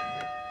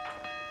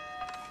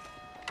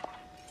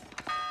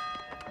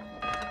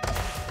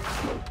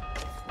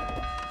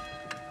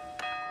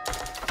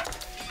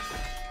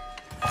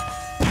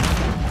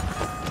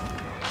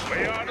 We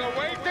are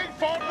waiting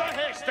for the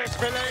Hestes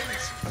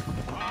villains.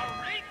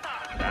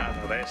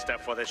 Now the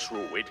step for the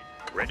Shrewd.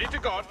 Ready to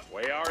go.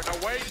 We are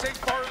waiting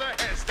for the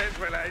Hestes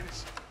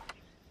villains.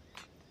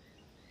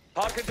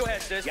 Hearken to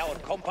Hestes. Our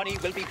company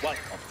will be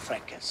welcome,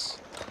 Francus.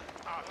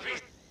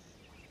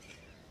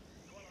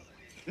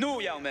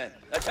 New young men,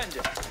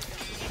 attendant.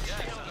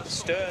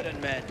 Stirring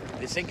men,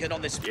 be thinking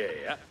on this.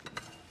 Yeah.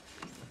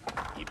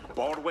 He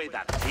bought way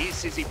that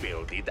this is he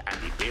builded and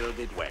he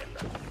builded well.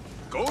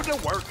 Go to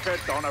work at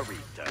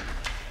Donarita.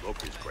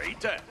 Look is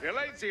great.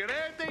 Villains here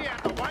ready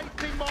and the white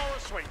thing more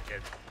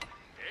swinking.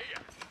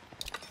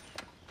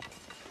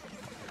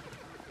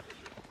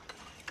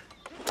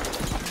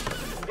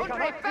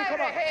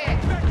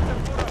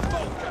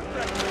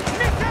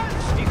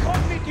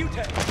 Economy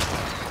duty.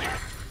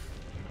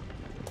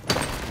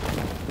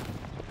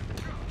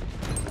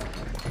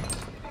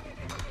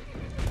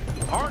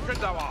 Hearken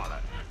to all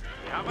it.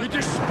 It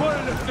is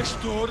spoiled if the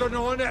store and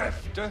on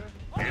after.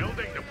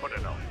 Building to put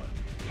it on.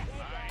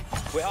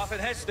 We have in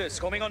Hestes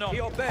coming on.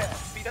 Your bear,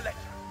 be the letter.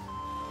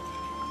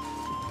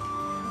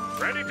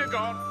 Ready to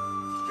go.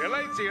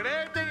 Villains here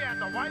ready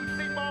and the white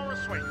thing more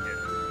swinking.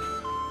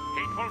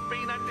 People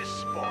been at this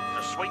spot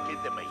to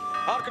swinking to me.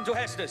 Hearken to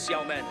Hestes,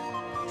 young men.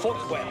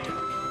 Fourth well.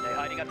 They're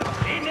hiding at the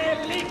back. In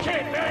a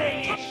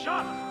leaky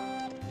shot!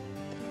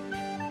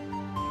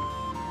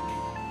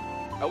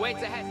 Away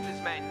to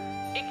Hester's men.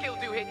 Ikil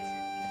do hit.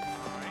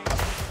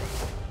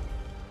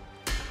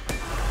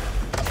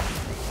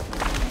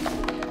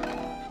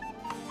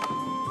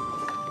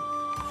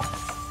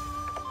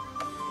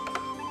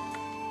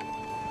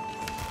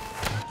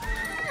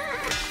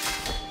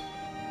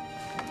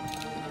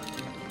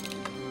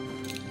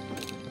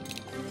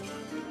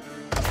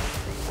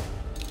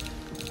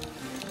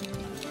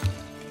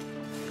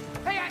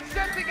 Hey,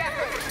 action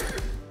together!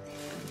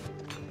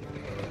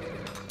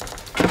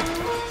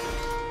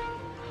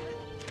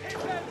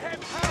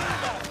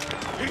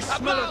 He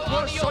smelled blow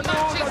on worse your on all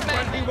matches, than men.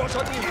 when he was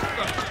on the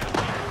Hitler.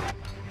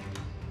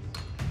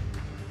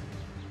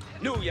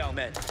 New young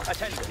men,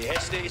 attendant. The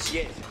Hestes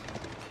yet.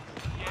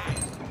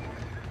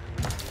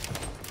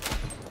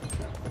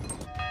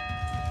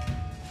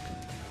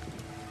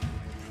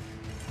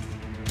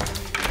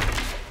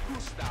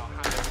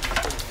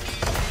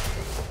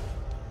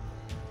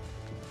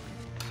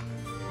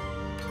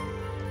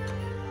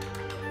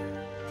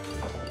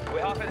 We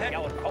have in Hestes.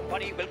 Our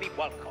company will be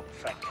welcome,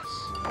 Francus.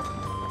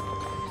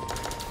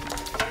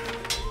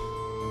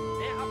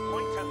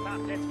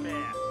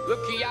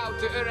 Look ye out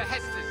to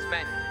Hester's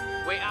men.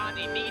 We aren't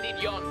in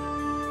needed yon.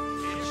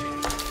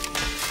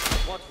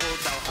 What would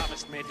thou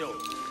havest me do?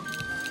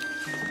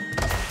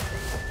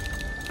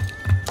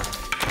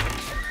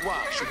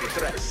 Why should we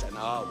dress in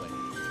our way?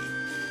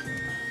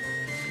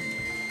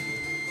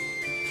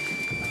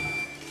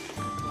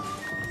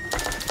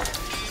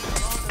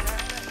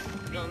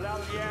 You'll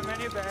love you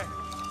many bear.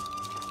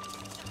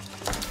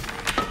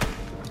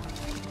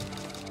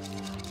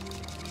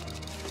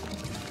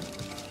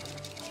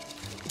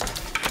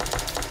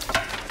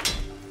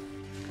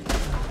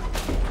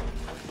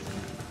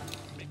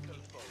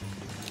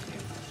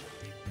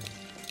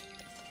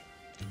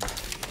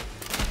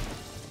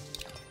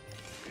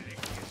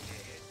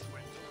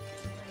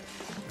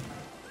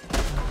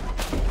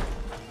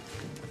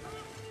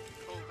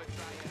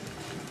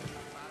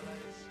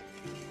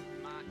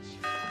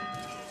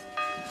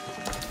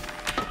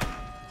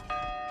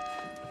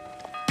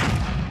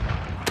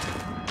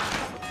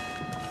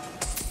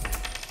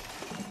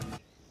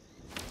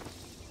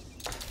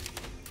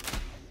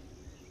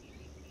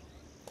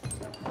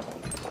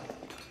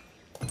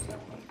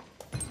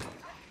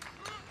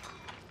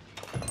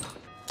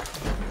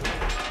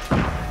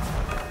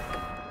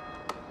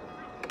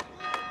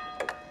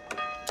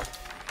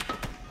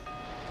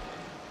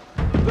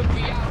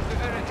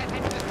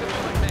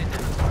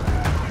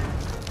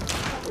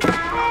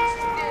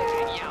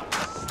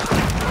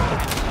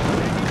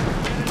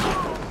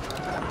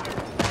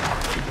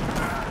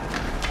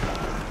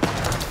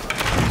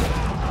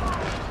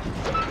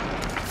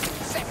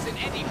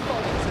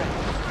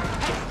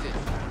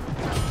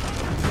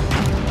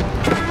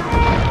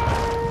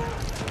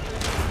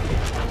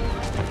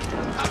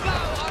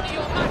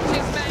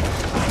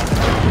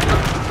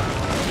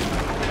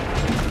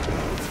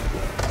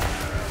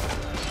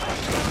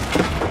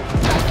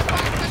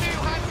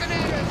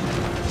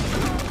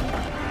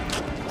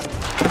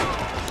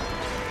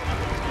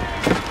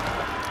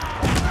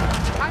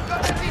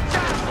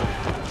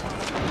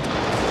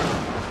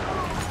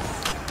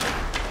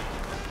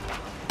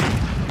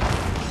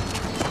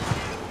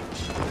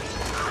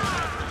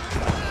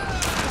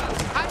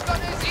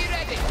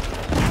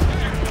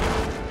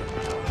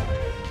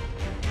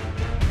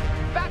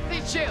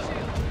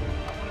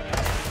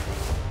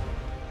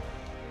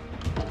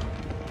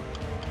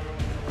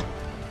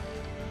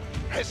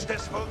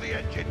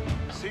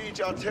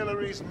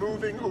 artillery's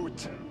moving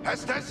out.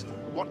 Hestes,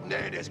 what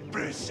need is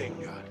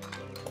bracing?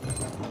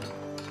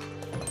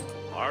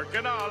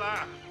 Hearken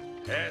alla,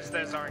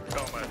 Hestes aren't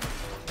coming.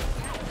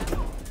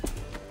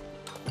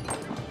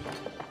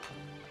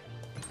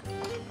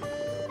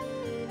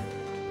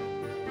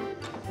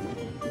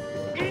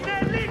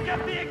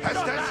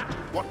 Hestes,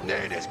 what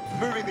need is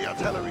moving the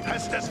artillery.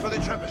 Hestes for the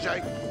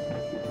trebuchet.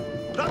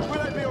 That will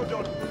I be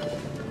done.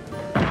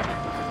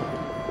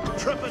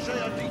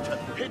 Trebuchet and Dieter,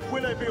 it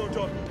will I be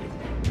done.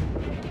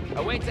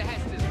 Away to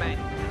Hester's men.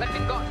 Let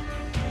him go.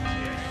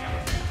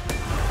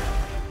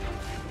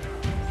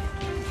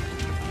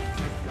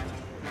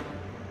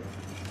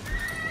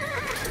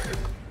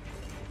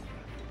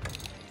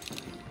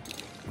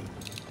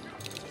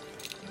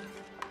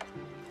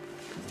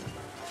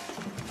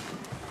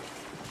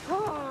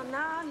 Oh,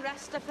 now and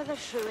rest for the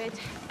Shrewd.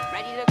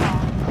 Ready to go.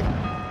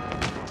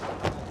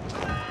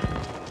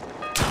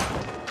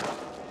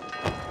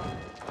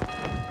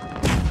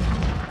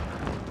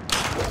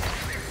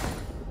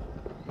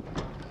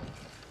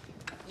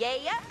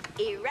 Yeah,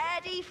 he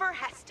ready for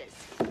Hestes.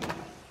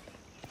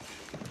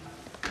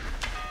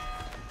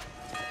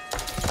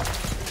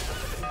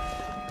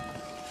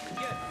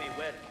 Get me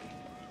wet.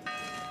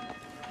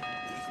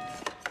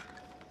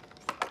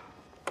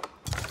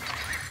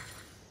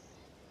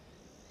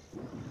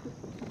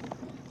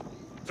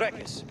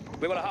 Frecus,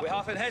 we will have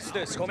half in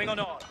Hestes coming on.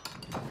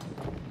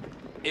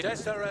 It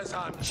is there as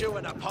I'm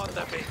chewing upon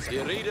the bits.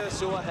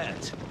 Irida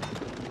ahead.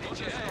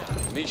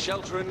 Me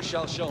sheltering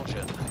shall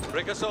shelter.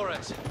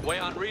 Brickosaurus, way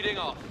on reading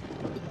off.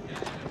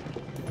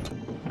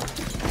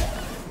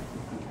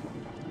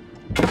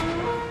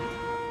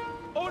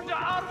 Under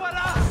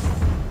Arwaras!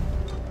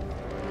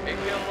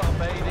 Ingil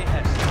obey the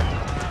Hestes.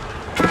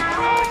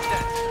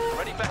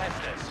 Ready for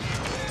Hestes.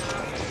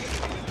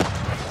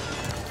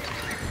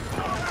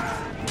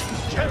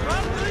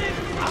 Chevandrin,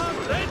 I'm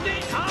ready,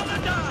 I'll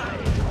die!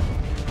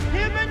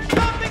 Him and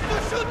stopping to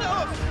shoot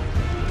us!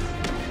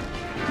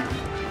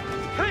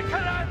 Quicker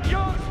at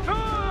your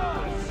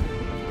tools!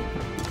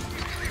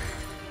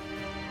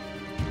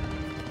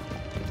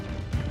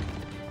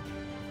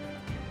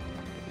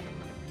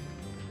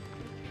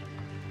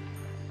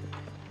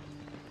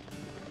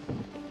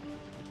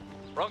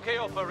 Ronke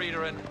upper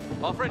readerin.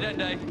 Offer it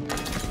ende.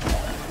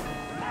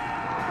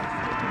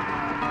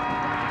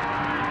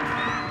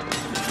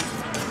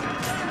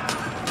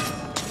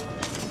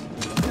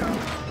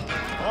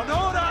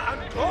 Honora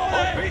and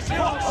glory!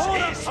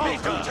 Honora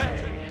speaker!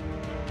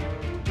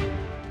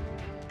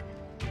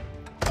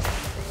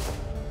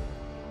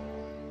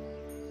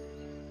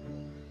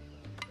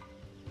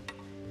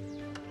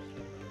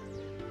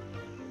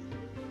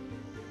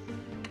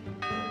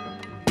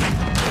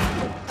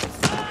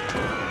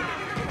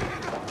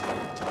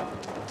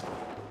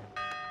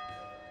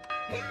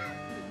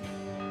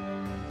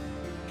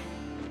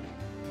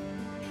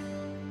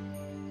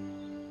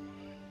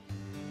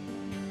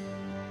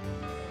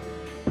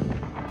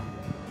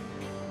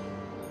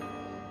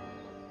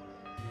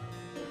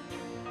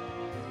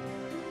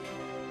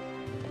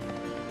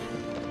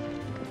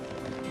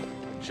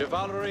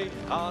 Chivalry,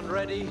 on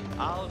ready,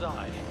 I'll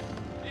die.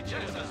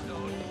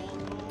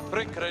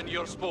 Prickren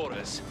your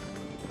spores.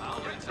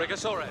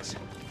 Brickosaurus,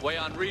 way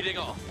on reading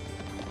off.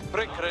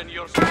 Prickren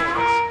your spores.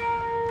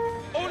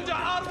 Under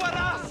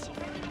Arwaras!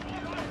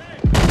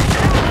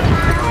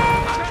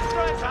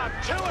 Chestnuts are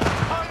chewing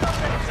upon the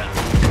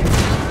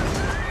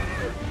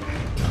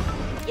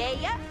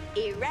bits. Yeah,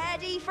 he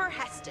ready for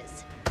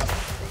Hestes.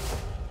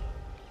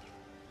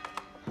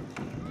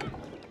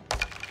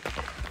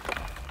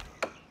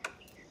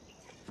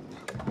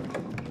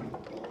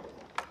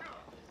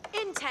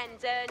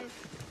 Intending.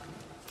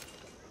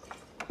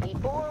 He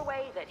bore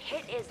away that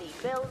hit is he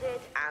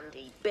builded, and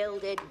he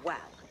builded well.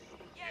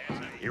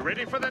 You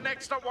ready for the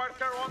next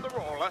worker on the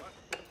roller?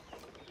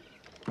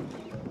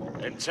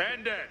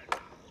 Intended.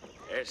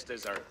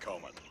 Hestes are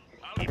coming.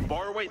 He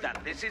bore away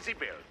that this is he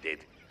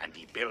builded, and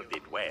he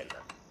builded well.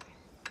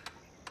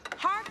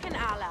 Hearken,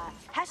 Allah.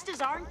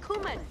 Hestes aren't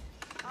coming.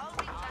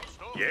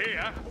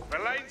 Yeah, the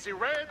lanes he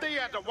ready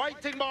and the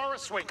waiting more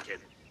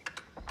swinking.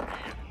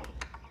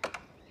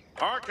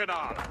 Hearken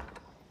all.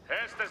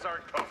 Hestes are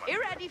coming. He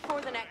ready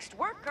for the next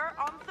worker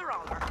on the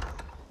roller.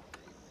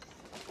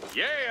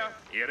 Yeah,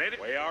 you ready?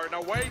 We are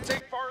now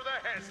waiting for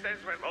the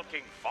Hestes. We're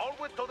looking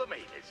forward to the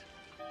meetings.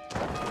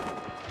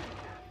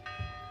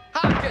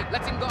 Harkin,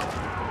 let him go.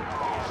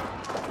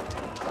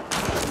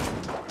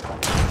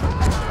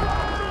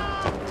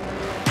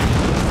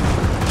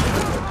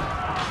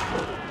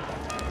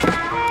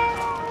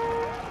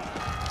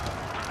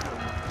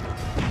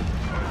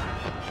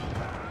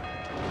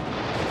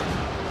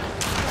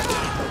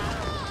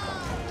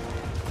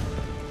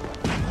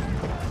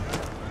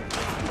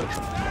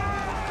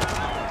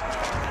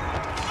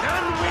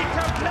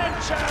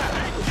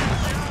 Adventure!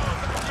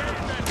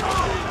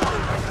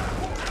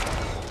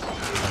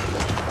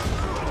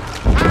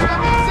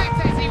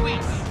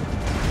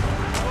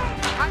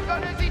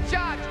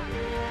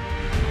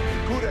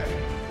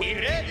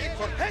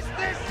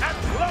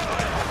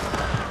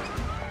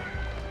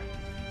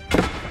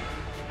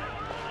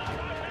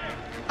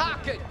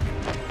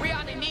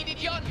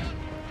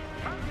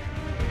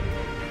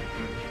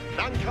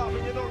 Land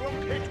carving in the wrong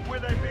pit where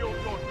they build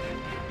good.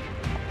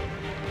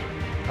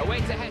 Away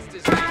to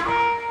Hester's men.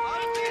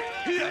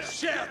 Hear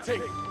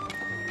shouting!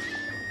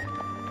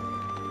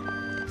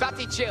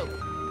 Fatty chill.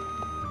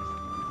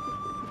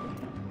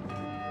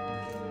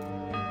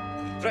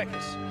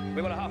 Freckles,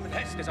 we will have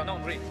Hestes on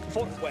on reef,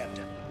 fourth word.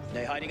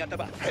 They hiding at the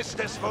back.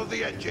 Hestes for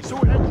the engine. So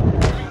head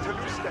to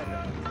Lucerne.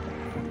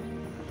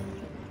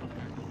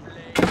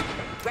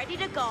 Ready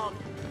to go.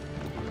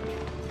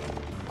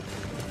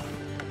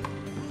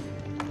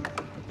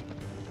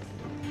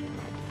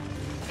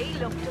 He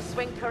looked to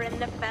swing her in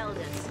the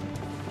felders.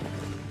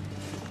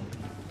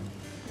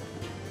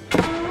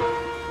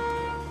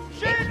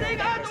 Shooting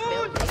at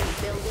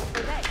Building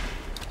for them.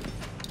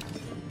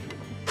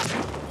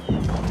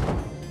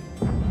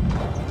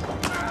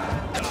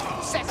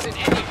 Cessing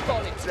any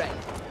falling train.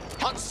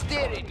 On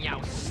steering, you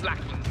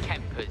slacking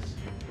campers.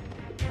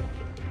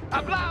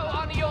 A blow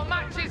on your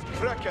matches.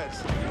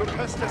 Freckles, put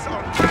Hestes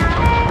on.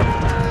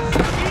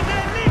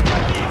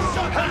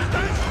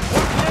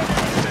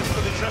 Hestes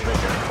for the traffic.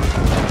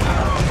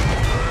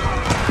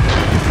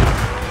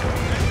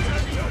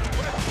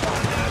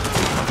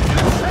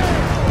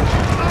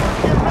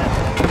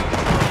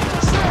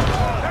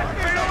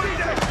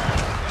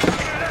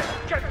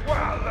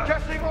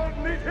 Getting on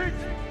me hit!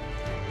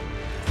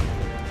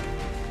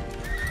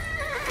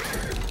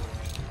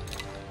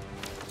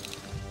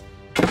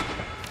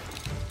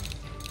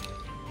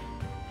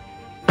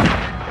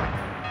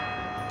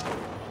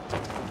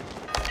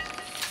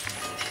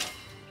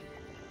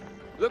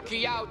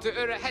 Looky out to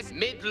Hes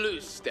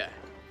mid-looster.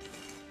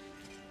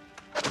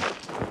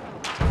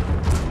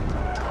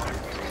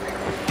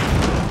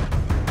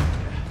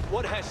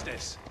 What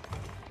Hestes?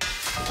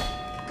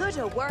 Good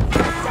a work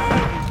for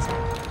Samarita.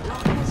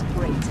 Long was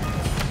greater.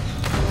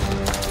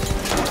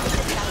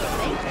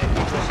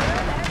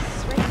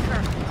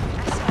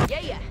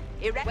 Yeah,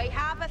 we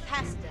have a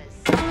Hestes.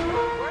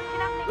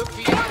 Working up the...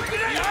 Looky out to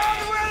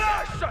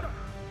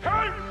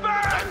Help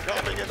back! Land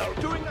carving in the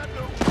doing that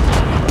now.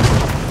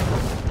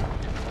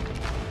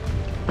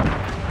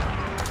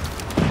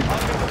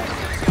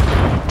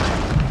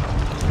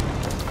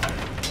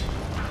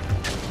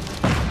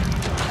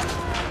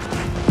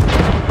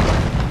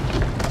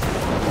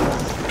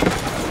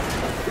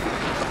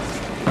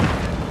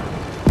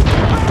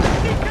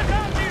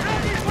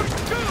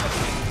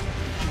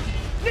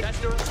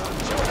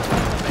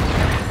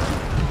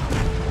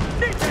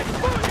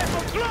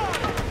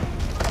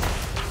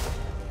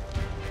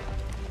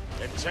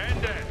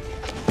 Intended.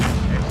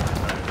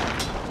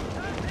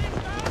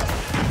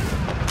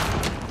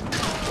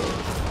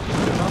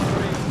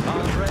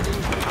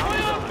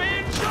 Oil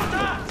being shot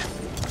at!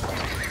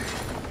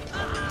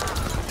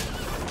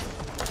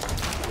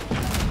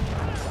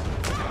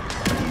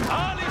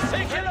 Ali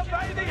sinking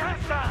away the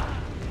Hester!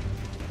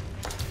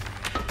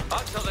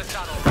 Until the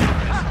saddle.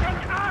 Fucking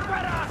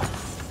Aguera!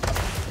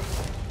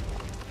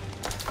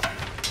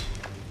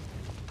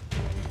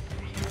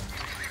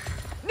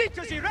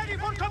 Nicholas, you ready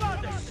for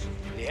commanders?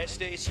 The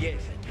Heste is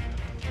Yeven.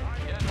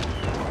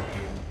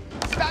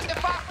 stand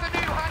fast the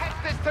new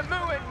Hestes to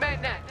Muin,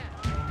 men.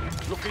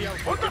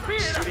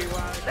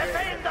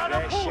 Defend on the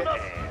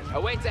poodles!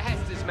 Away to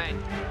Hester's men.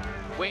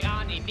 We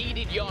aren't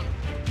needed yon.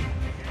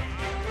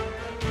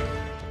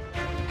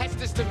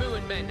 Hester's to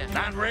Muin, men.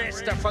 And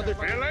rest for the...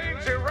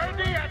 Elaines are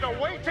ready and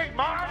awaiting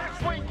Mars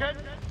Winken.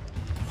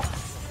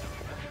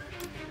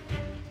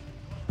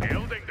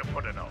 Building to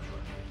put it on.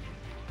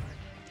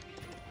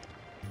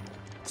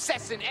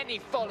 Cessing any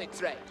folly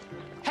trade.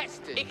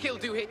 Hester, he'll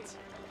do it.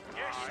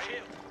 Yes,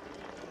 chill.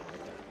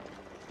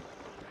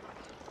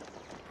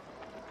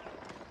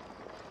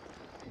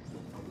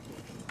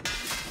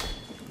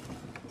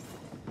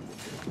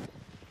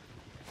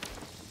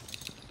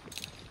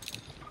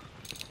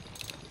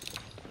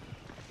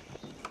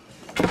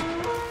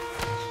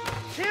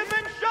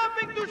 Hillmen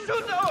shopping to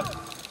shoot us!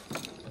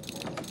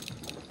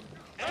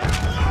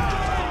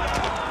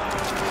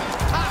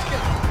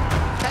 Hearken!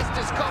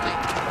 Hester's coming.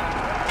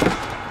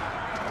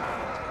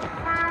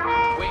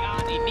 We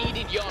aren't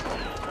needed yon.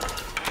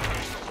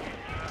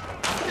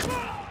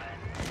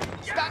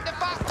 Stand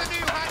fast the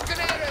new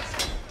Hancaneras.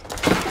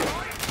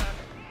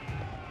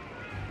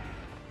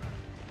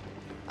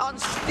 On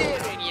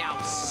steering, you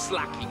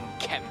slacking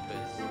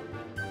campers.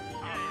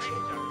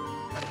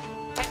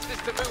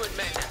 Hester's to Muin,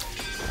 men.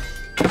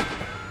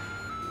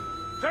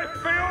 They're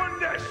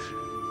beyond us!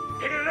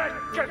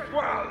 Elected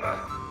well!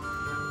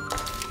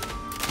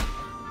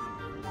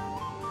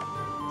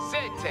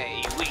 Sete,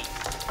 oui.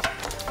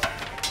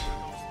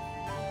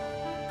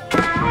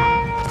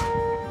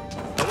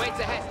 Away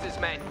to Hester's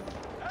men.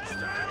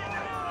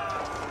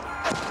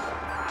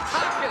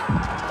 Hearken!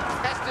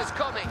 Hester's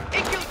coming.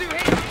 He'll do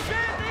his.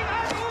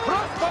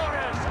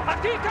 Crossborders!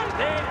 Artikel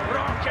den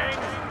rocking!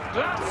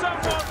 Glatsa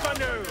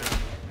Morfanu!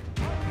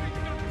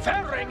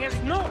 Ferring is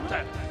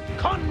note!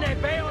 Conne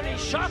beoni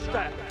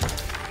shafte!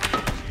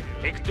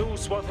 Ik doe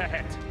wat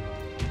het.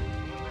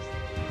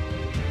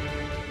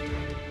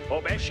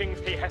 Obeshing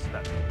the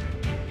Hester.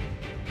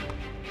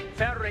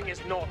 Ferring is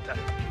note.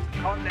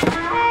 on the...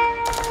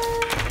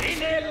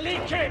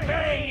 Inelike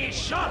Bay is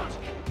shot!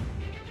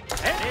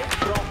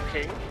 And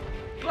rocking.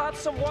 Glad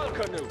some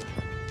welcome nu.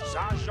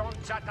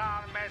 Sergeant at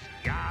armes,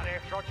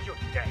 jare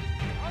frotjutte.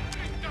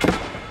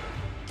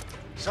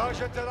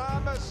 Sergeant at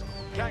Arms,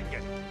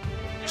 Kangen.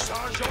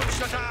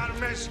 Sergeant at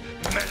armes,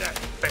 mele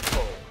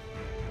befo.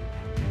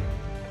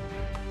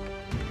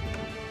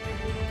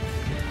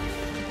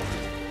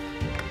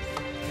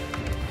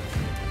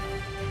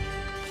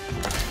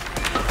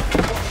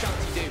 What shall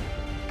he do?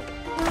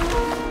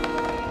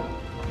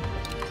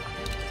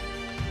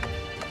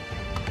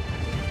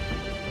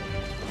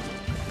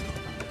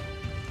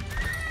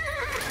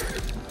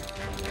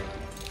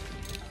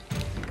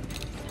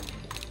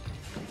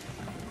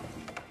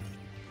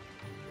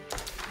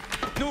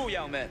 Nu,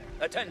 young men,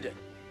 attendant.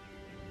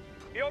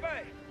 You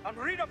obey, and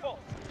read a forth.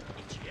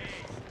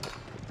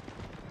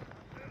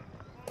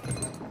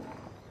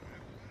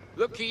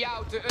 Look ye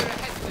out to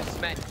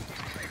Hestus, men.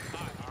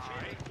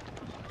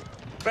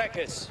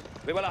 Breakfast.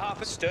 We will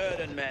have a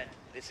stirring, men.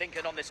 They're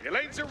thinking on this. The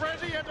lanes are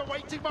ready and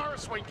awaiting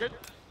Morris Winkin.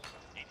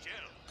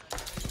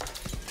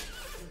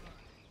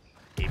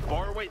 He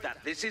bore away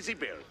that this is he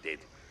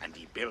builded, and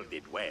he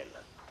builded well.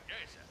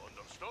 Yes,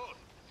 understood.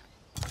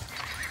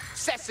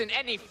 Sessen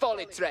any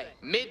folitre,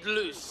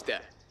 mid-luster.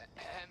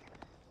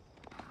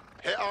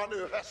 Here are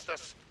nu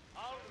Hestus.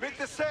 With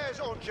the Sage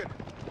Ongen.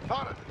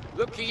 Pardon.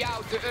 Look ye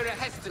out to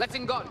Hestus, let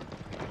him go.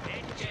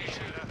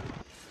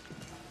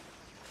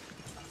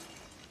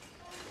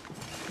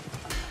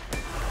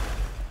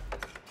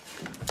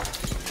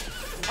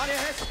 Anne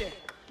Heste,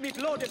 mit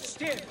loaded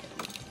steer.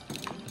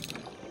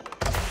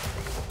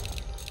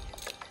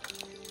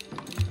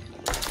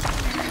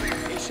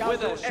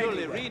 With a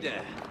surely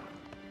reader.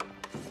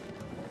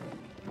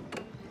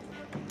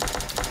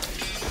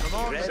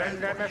 Come on, send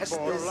them a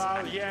ball,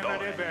 I'll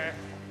yammer it back.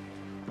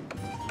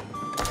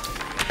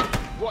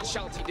 What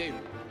shall he do?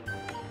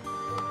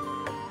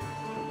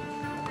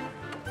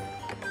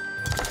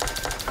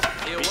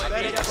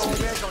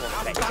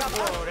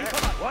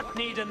 What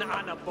need an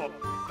anapop?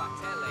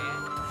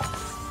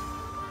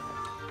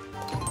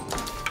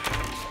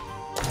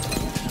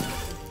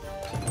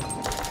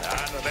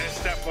 And there's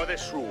step for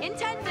this room.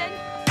 Intendant.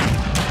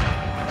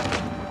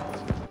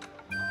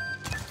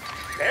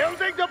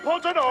 Building the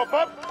puzzle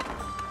open.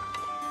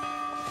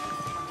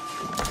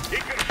 He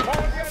can call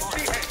you the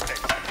Heston.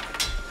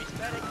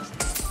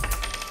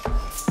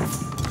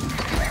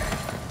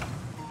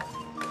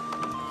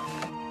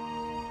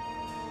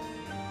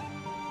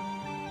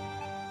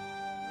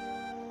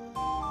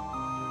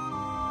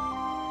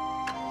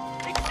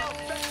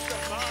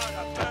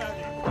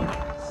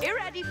 You're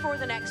ready for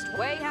the next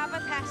way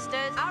haveth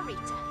Hester's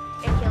Arita.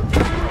 It killed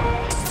you.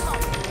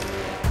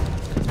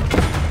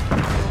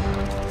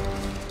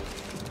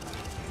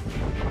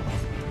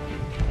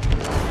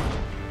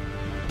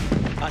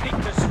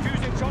 Adictus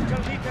fusing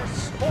Jontalitas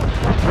sport.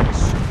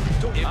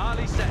 To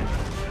Ali set.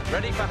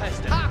 Ready for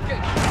Heston.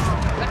 Hearken!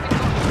 Let him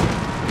go.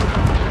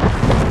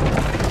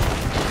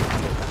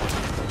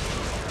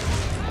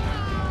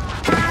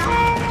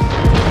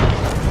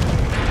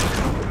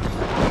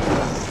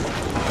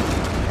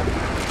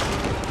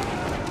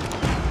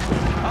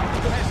 Up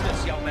to Hestus,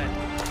 young men.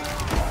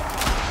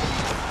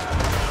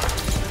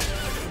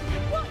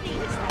 What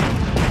need is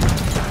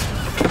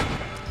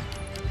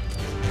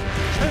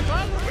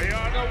We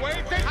are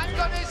awaiting. I'm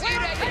gonna see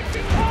ready.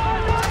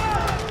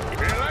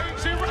 The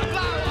lanes are ready.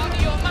 Blow on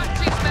your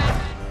matches, men.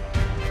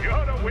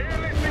 You're a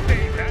wheelist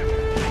indeed, eh?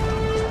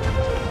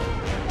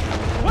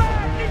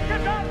 Where did you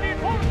got the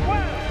full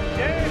well?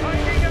 They're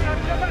hiding at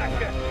the back.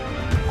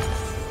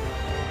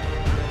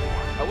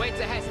 Away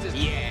to Hester's.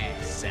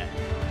 Yes.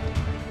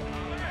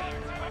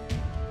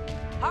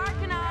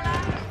 Hearken, Alla.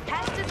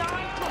 Hester's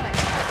aren't coming.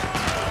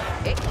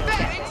 It's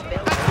Bennett,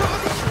 built that's for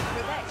this.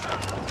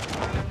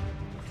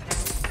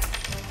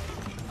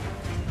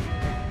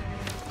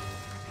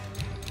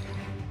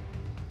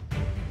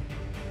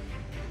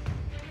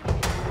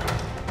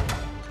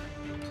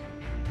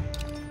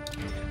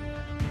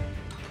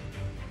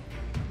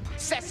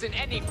 Sessen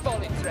any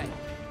falling thread.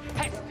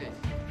 Hestus.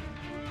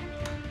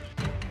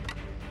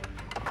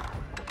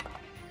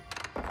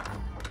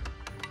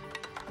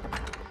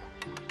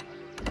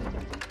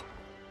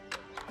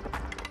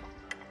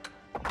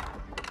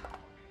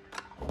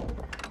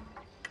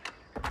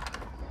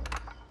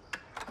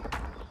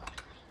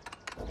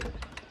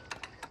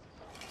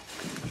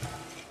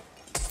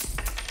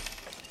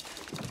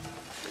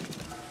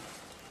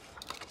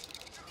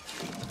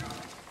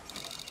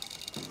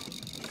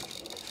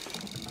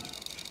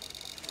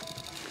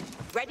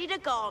 Ready to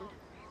gone.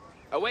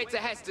 Away to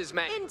Hester's,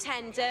 men.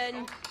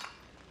 Intendant.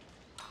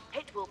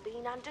 It will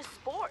be under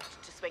sport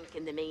to swink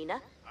in the mina.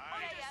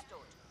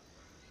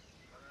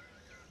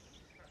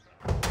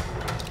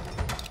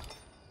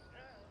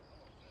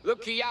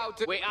 Look ye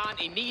out, we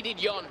aren't in needed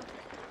yon.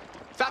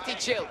 Fatty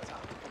chill.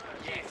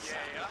 Yes.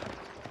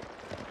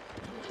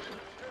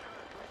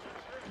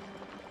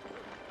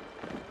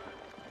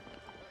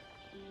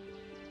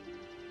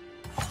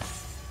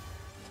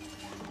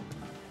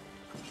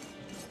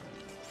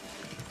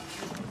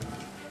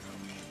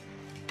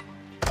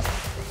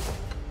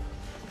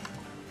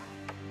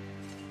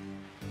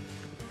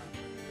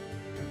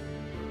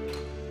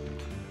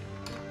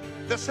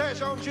 The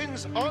siege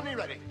engines only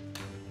ready.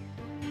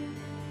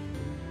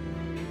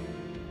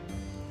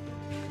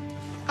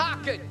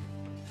 Hearken!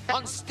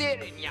 On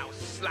steering, you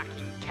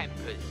slacking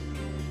campers.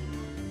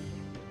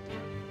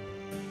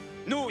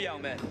 No,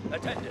 young men,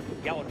 attend.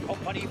 Your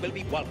company will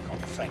be welcome,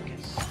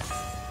 Frankers.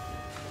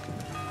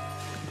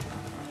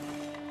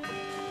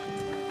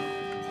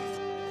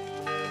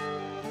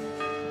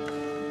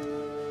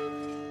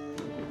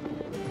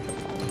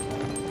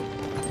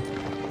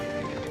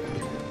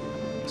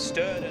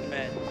 Stirring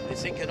men, they're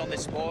sinking on the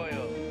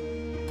spoil.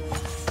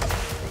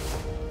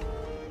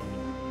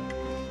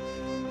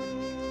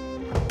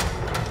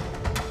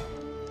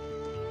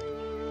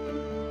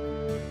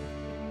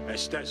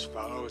 Hestes,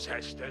 fellows,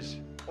 Hestes.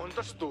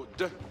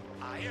 Understood.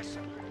 Aye, yes,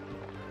 sir.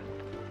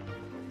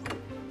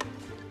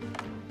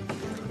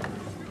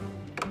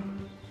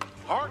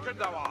 Hearken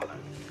thou all.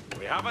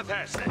 We have a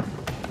Hestes.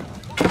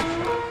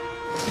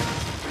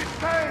 The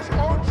siege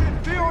engine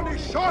be only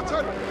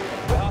shortened.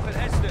 We have an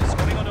Estes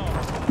coming on.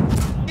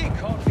 He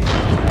can't be.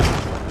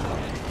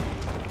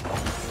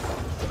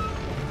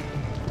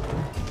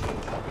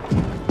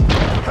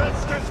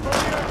 Hestes for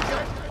the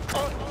engine.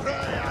 On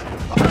prayer.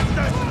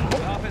 Hestes.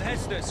 We have an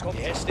Estes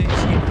coming.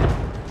 Estes here.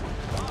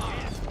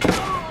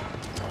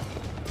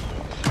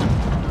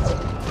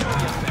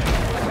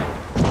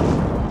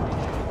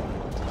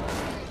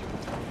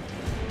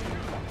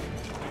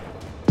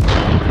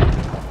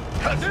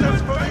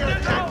 Hestes for the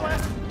engine.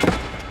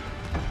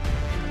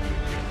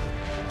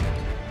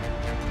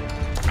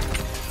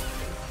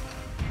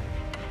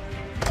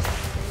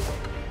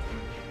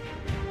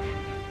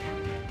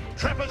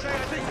 Trebuchet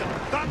addition.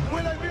 That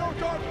will be all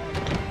done.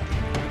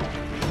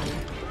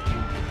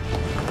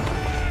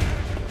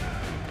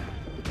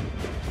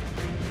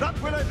 That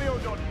will be all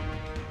done.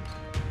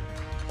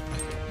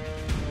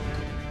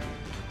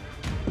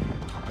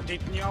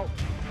 Didn't you?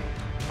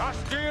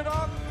 Fast gear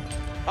up.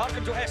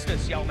 Hearken to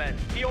Estes, young men.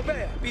 Be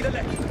obey, be the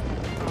left.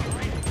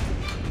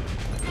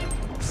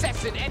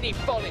 Cessin any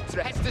falling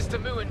through Hestes to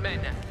Muin men.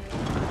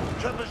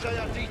 Trebuchet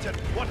addition.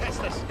 What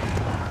Hestes?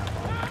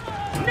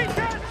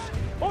 Nikas!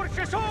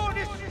 Orcheson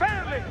is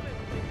fairly!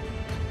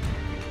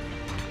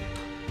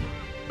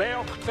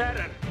 Beoch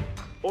Ferrer.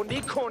 Und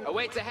ich kon...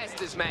 Away to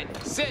Hestes men.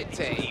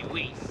 Certe,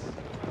 oui.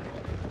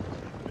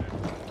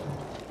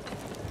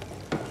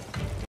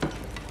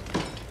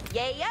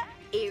 Yeah,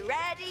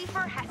 ready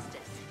for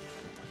Hestes.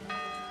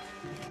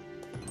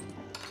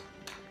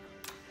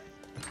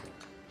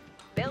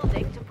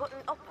 Building to put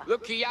an upper.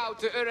 Look you out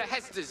to Ura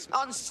Hestes.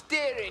 On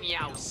steering, you.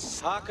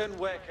 Hearken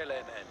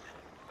Wekele men.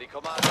 The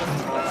commander.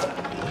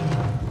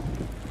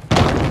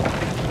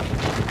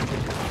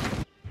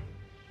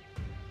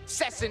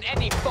 Cessin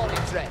any falling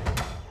thread.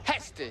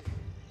 Hestes.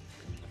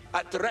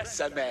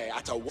 Adressa me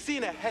at a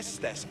Fine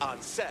Hestes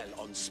on cell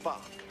on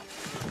spark.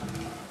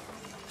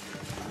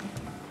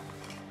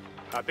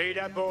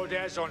 Habida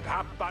Bodes und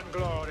Habban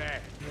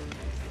Glore.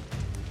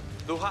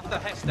 Du hast the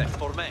Hestes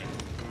for me.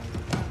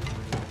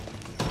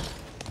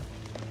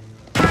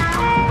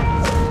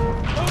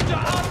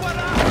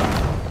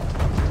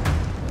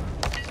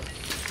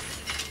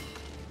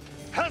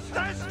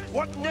 Hestes,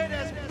 what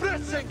nedes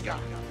Brissinga?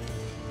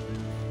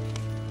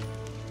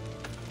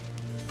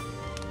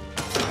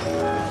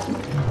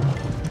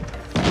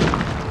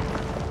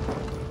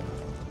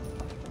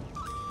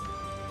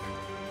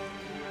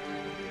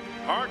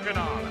 Hearken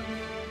all.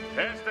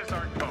 Hestes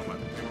are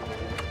coming.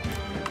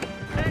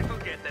 They will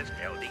get this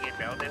building and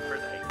build it for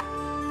they.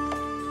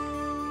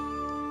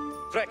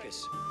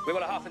 Frankers, we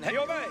will have an Hey,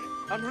 obey!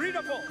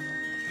 Unreadable!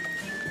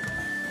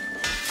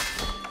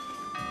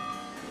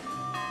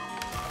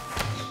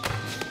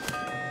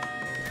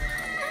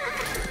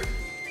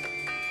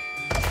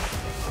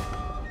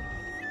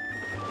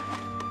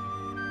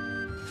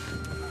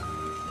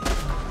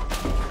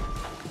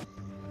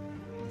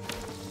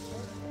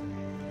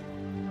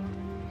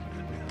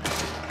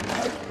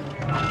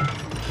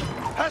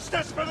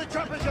 Hestes for the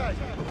trebuchet!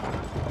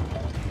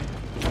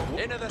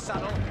 Into the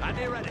saddle, and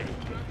you're ready.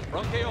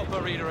 Ronke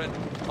up, reader, and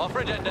off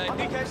Regende.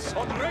 Nikes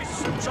on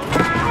race!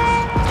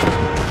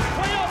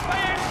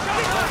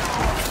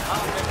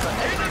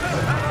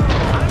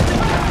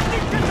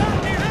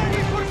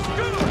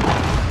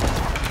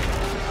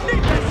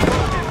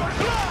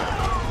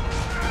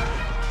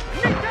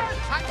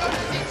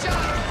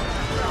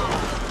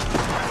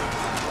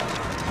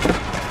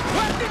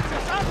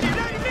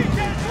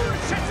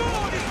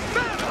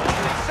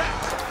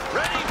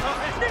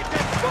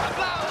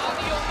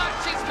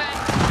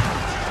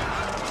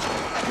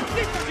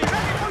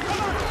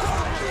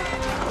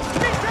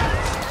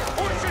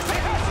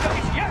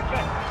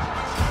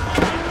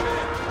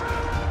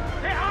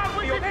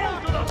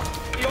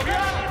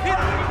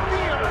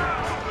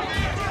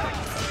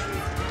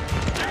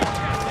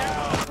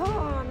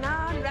 Oh,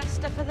 now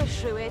rest for the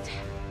Shrewd.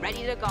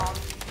 Ready to go.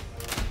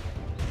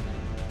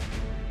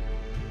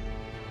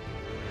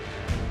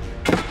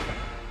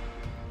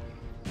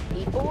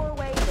 He bore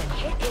way the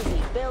hit is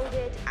he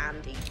builded,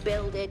 and he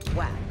builded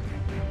well.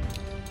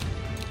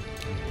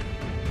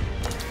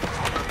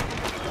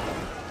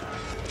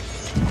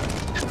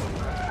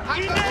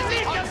 Hang on,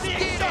 on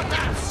steering,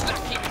 you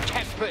slacking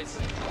kempers!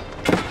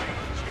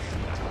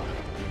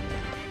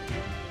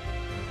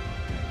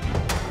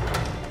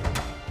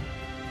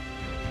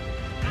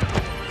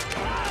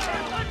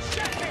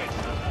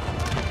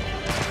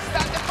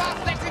 Stand the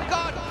fast, let it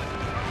go!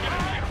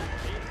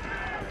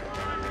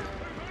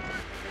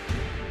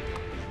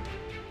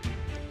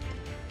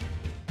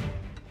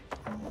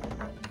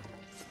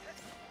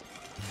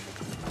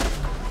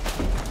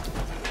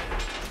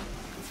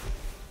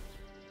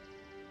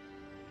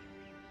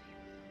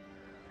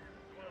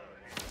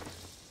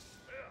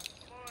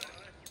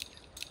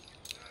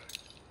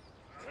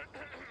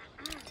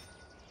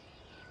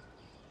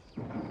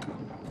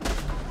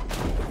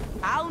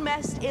 I'll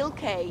mest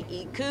ilkay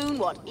e coon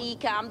what e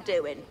cam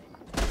doing.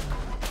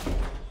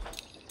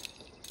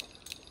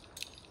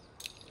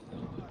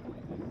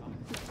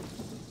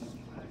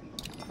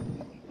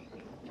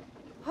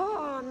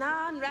 Oh,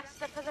 nan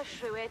rested for the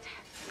shruid.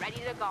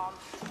 Ready to gone.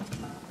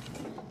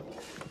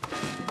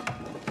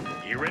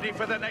 You ready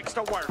for the next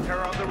worker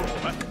on the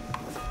roller?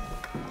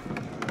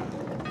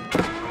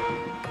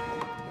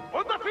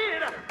 Under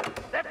fyra!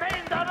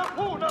 Defenda de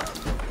koner!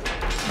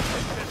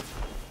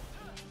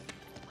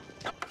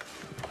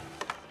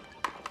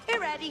 You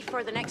ready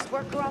for the next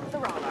worker on the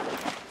roller?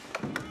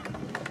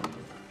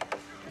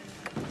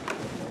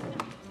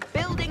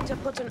 Building to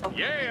put an...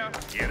 Yeah,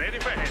 you ready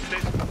for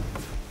Hestes?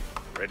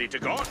 Ready to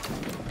go?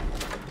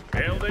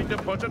 Building to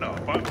put an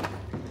upper.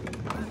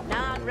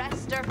 Nan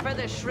rester for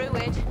the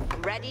shruid.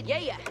 Ready?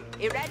 Yeah.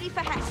 You ready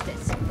for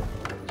Hestes?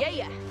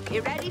 Yeah.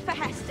 You ready for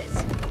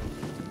Hestes?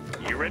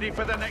 You ready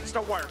for the next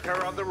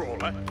worker on the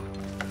roller?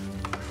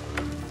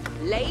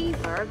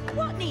 Laver,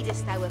 what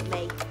needest thou of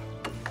me?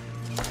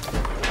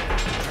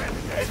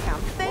 I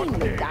can't feign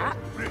with that.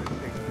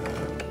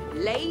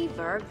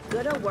 Laver,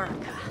 good a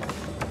worker.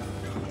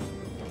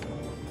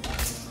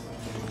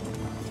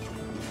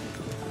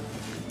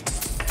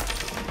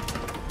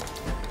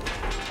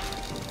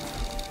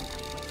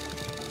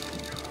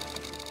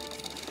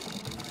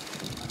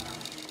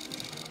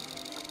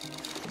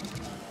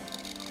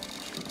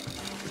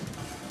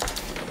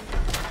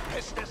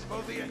 Hestes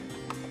for the end.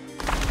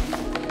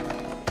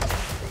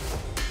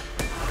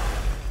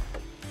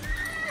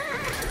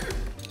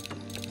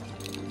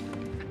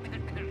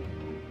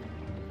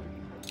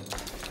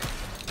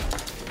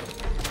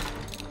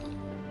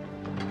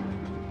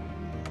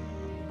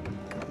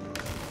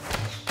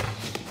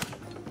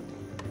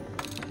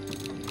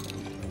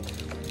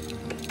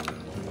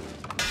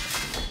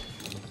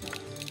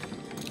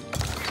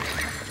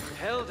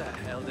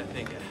 Helder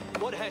figure.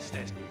 What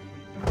Hestes?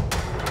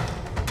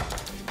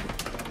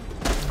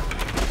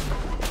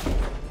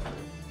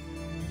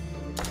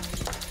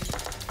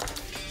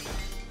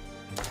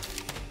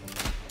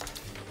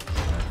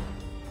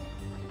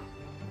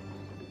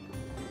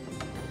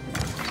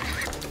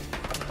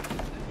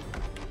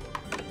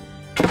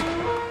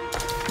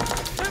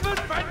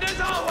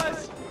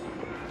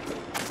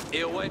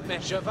 You wait me,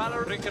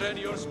 Chevaler, Ricker, and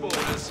your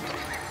spoilers.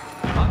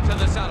 Up to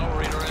the saddle,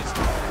 readers.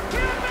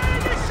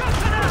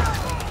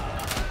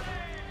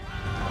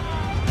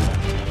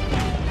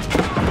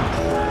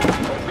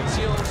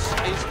 Officials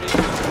is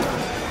business.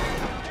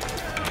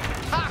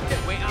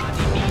 Harken, we are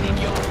needing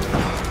you.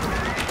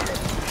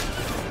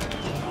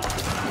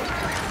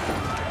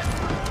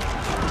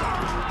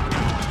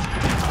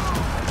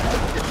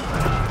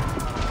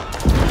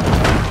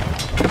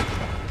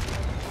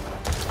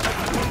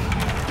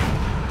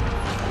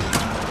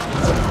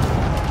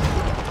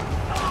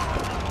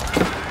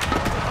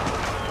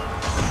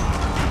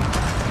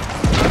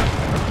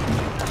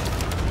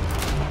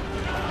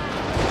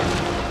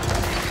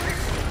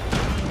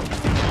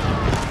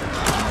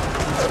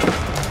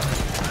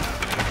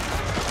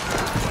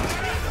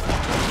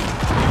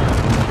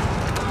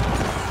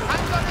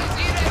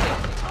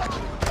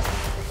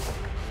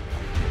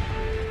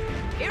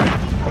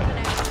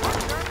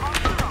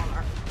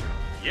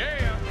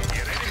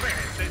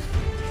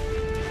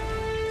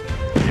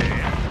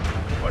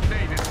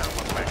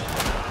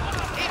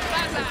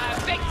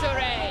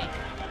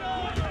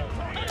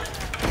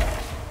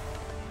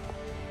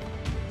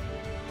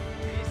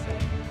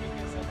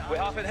 We're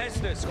half in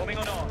Hestes, coming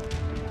on.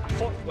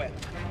 Fourth well.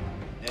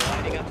 They're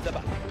riding up the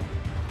back.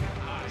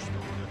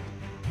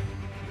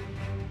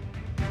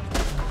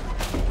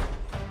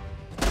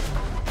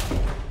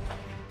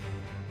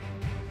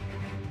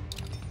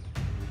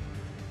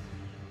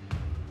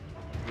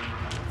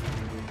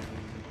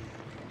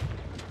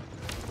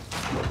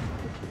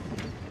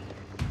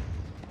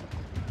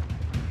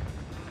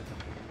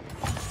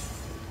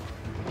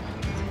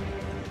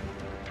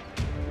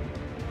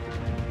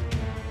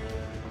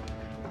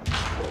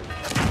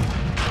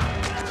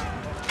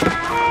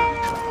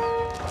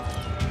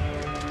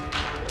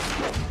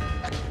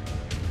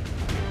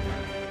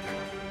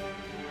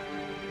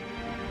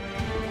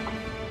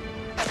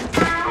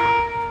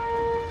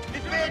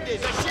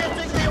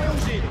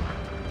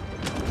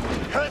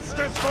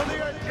 Hestes for the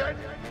engine!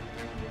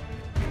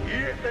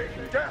 Yielding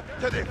death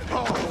to the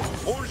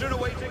foe! Order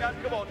awaiting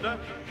at commander.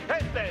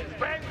 Hestes,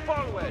 bang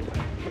forward!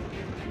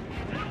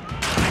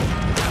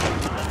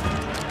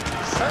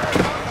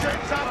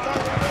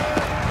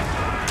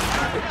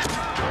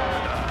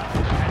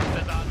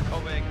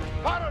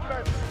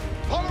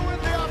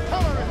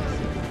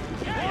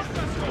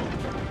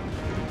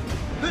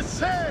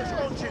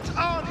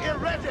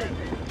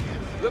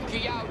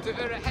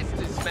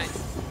 Hester's men.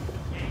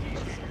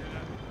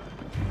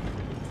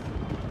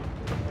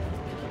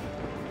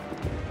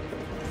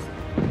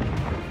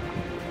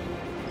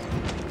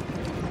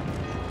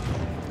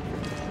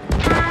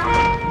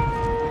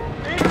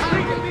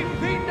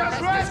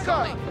 Hester's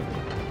coming.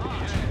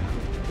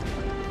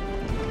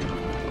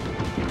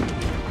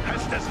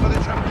 Hestes for the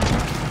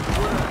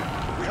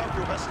Tremblaying. We help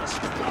your business.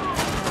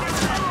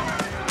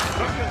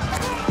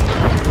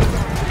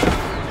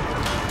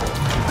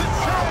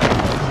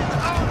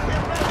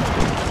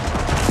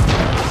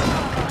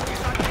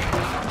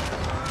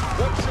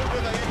 What should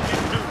they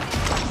do?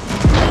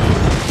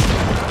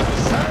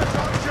 Surge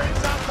on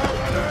James out the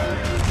water!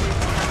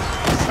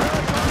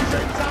 Surge on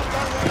James out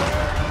the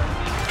water!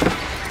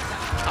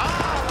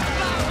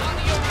 Blow on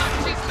your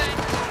matches, men.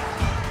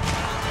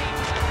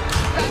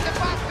 Stand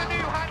apart the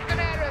new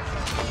handgunners.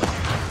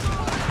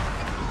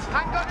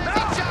 Handgunners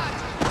in charge.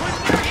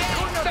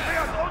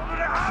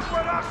 Yes,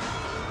 sir.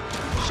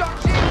 Shot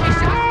English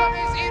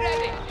handgunners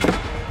ready.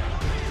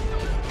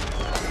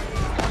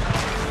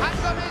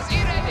 Handgunners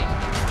ready.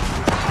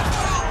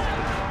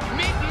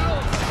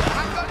 Mid-load.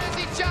 Handgunners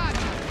in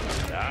charge.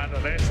 And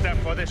let's step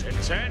for this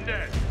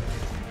intended.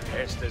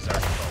 Estes are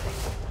coming.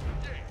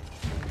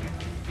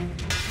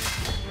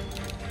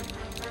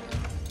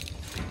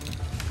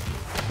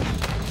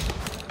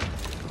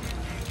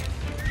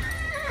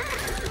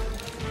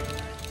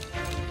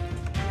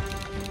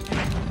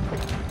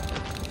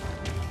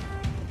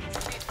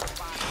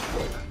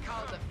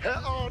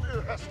 Head on,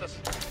 Hestes.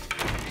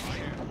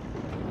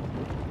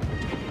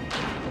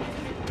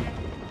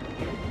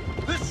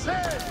 The sail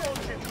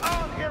engines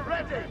are here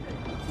ready.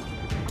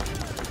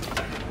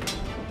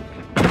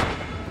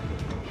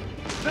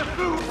 The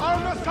crew on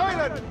the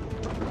silent.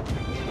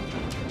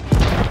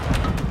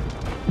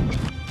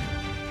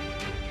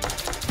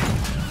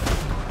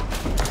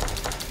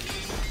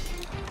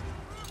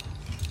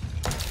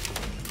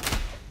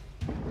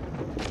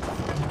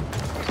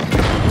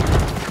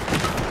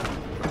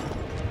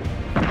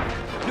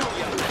 No,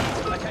 young man.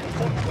 I can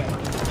fought well.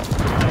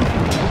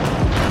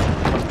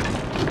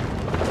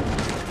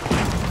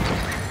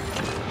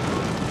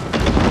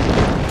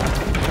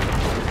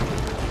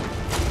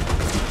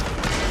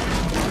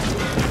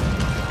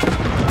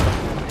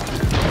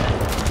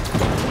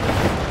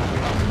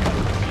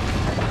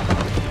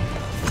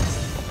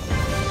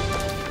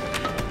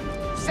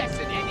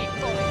 Cessin any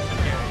folly.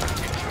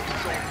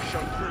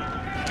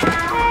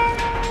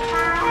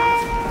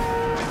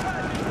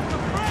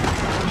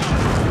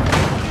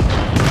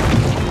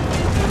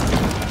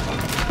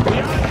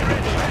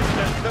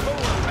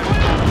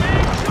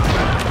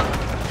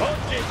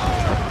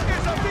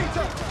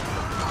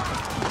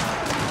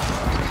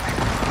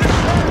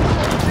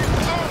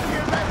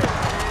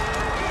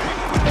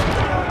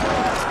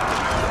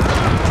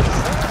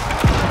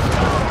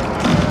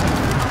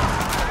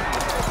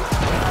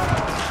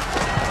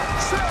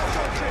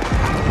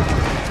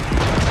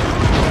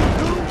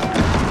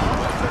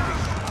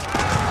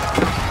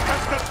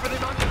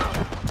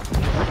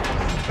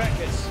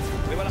 Beckers,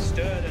 we will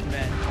stir them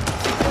men.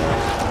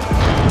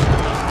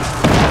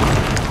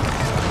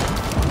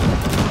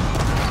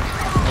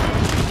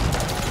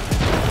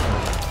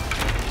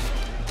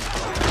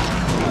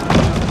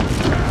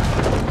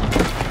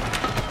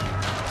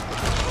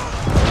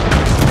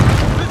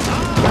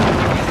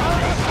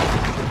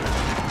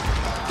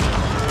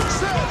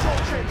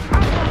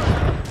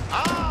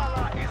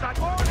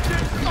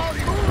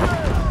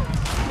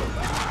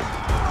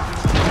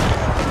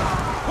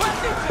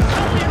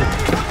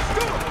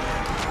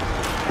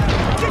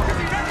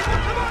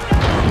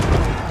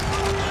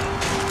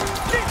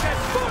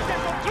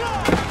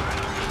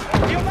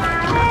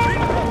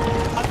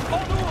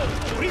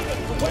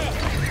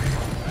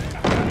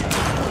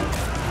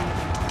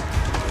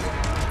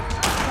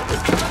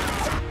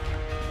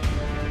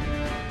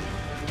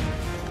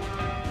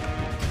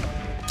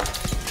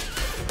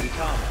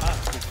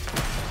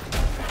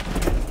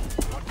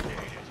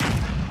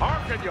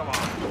 Hearken, you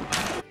lot.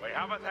 We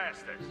have a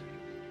Estes.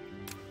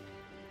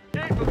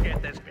 They will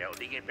get this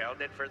building and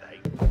build it for they.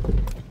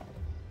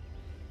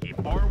 He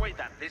forward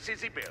that this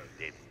is he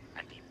builded,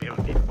 and he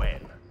built it well.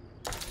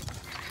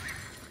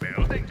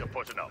 Building to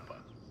put it up.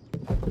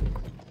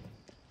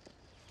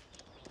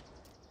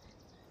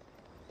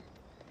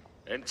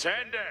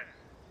 Intended.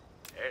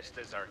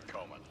 Estes are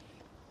coming.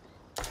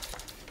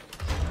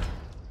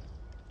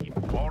 He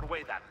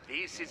forward that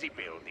this is he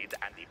builded,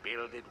 and he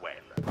build it well.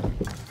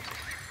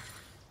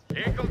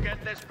 He'll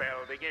get this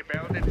building, he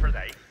build it for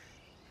they.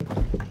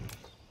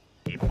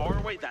 He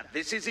forward that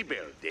this is he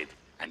builded,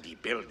 and he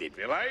build it,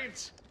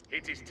 villains.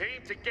 It is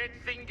time to get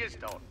things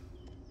done.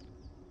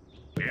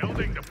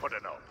 Building to put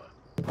it up.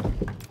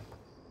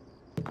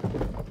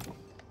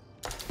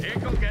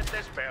 He'll get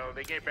this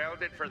building, he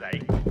build it for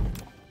they.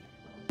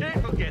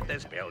 He'll get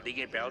this building,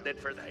 he build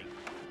it for they.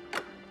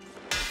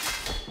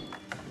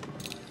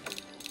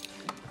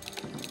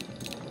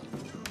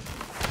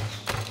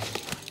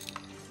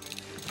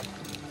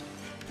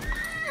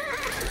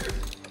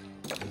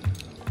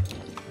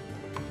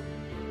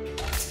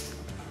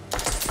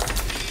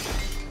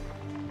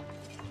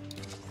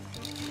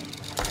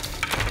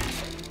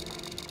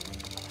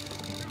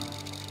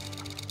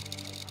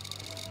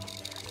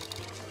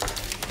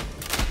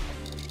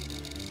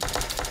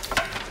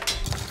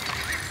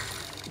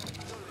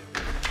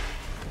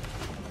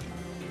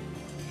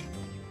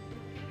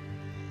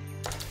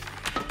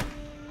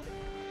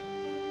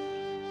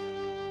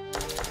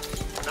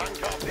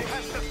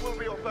 Hestes will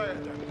be obeyed.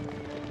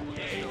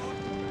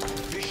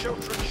 Die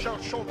children shall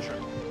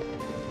children.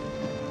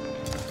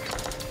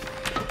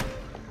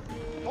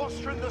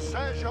 Fostering the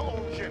Serge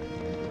Olgin.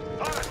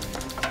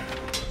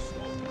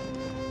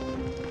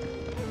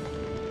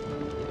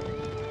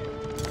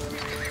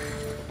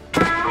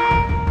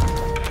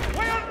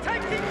 We are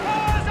taking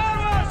Mars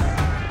Arwas!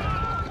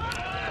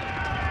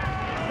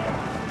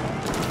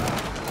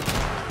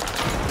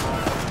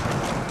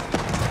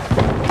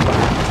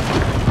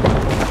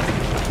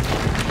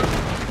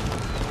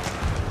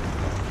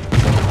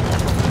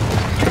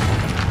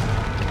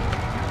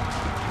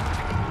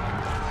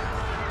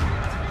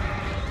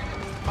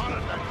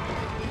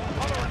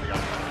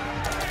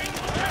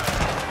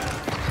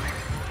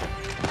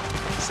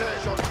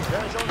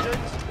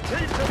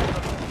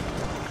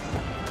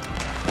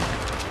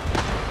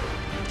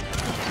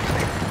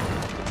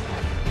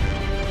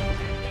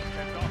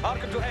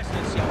 Hearken to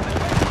Hestes, young men.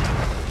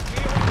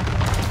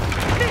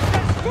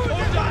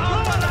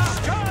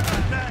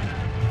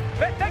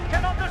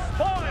 Bedenken om the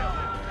spoil!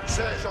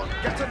 Sergeant,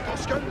 get him,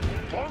 Boscan.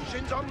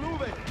 Engines are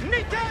moving.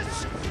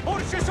 Nites!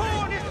 Our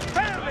saison is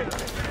fairly!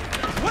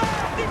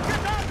 Well,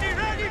 Nites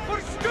ready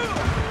for school!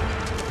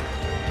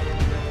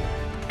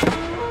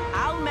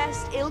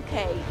 Almest ilke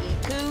I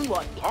kun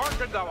what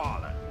Hearken thou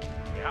all.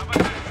 We have a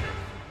Hestes.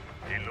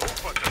 He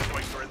looks but the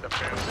swinger in the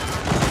field.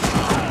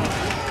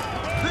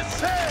 The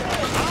Serge!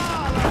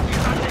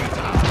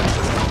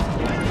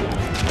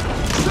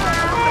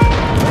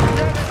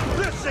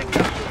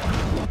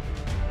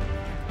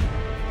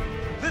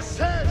 The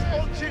Serge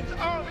Olgins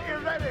are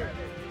ready.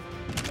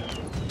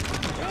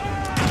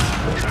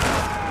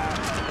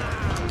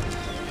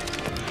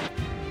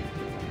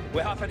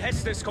 We have an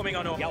Hestes coming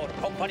on. Our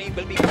company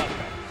will be welcome,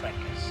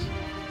 Frankers.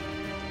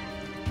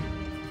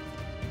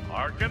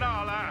 Hearken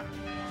all.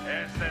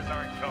 Hestes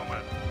are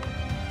coming.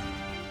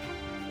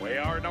 We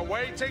are now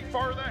waiting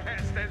for the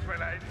Hestes,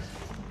 relays.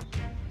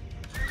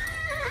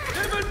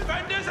 Given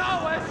vendors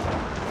always!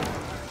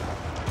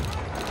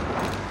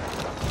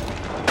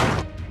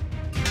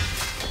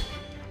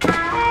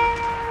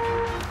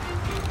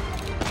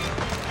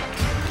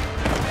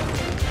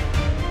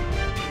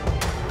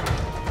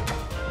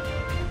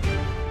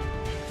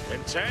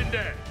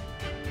 Intended.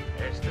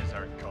 Hestes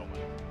are coming.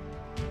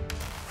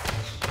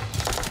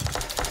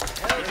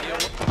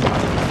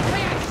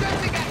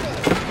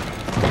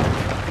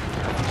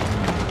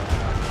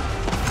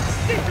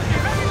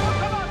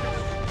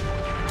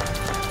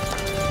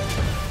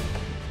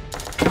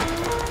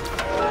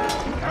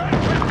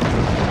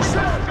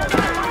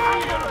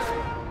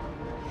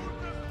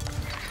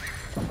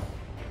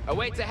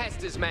 Away to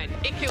Hester's men.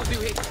 Ikil do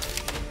hit.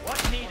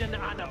 What need an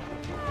animal?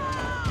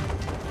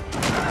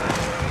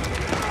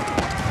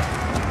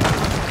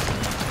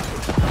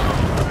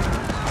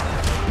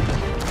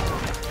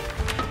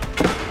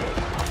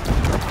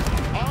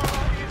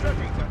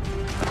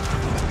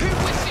 Who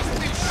wishes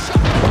to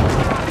shut?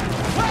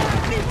 Well,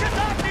 Nites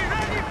are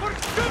ready for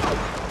school!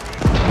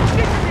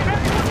 Nites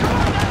ready for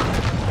commander!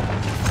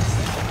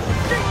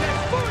 Nites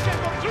fuge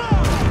for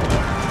glory!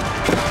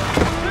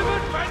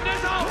 Given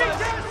vendors always!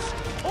 Nites!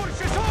 Our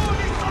saison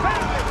is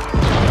fairly!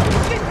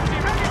 Nites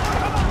ready for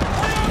commander!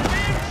 We are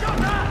being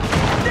shot at!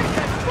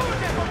 Nites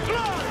fuge for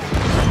glory!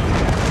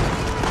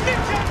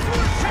 Nites our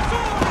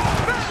saison is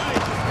fairly!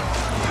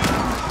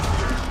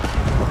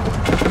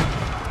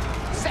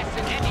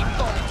 Setting any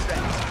body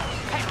threat.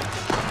 Heck,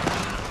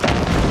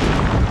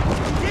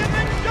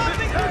 Given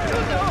jumping to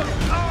the hook!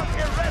 Are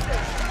you ready?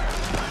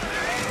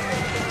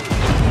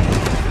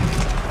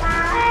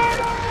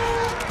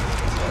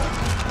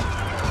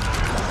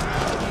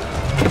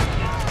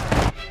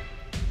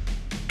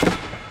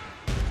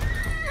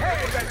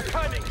 Heavy and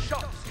cunning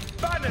shots!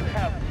 Bannon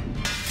help!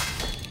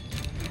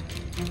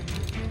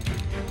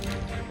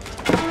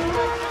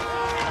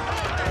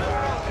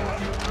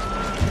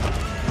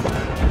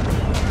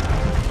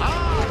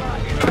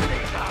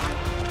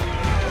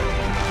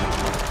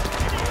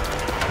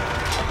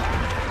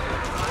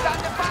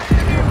 stand back to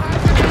new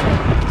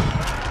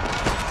hands.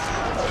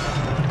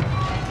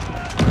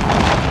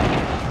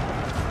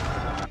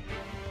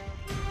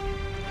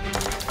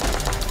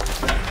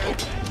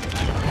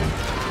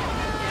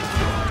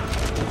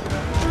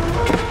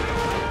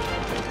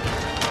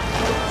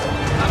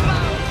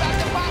 Allow,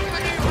 stand back to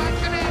new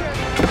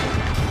hands.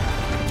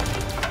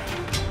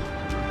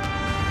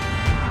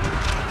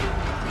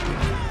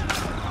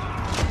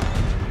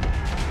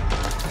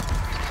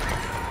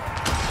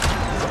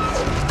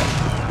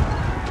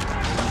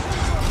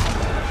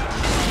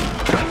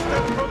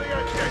 Hestes for the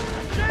engine.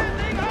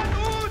 Standing on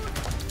wood!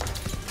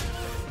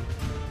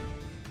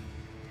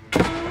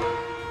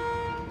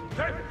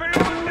 Take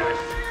beyond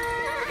this!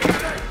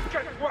 Let's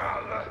get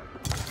well!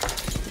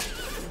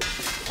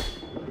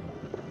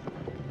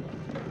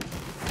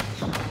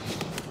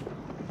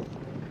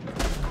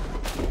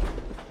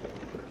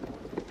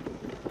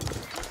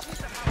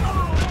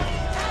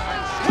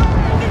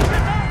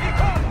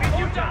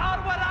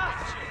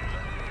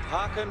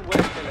 Hearken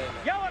well, Helena.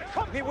 Your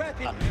company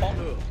weapon! An honor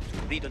to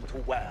read and to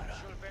wear.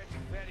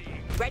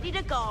 ready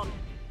to gone.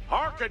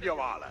 Hearken, you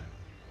all.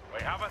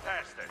 We have a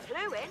tested.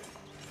 Fluid?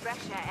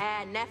 Fresher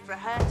air never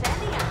hurt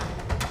anyhow.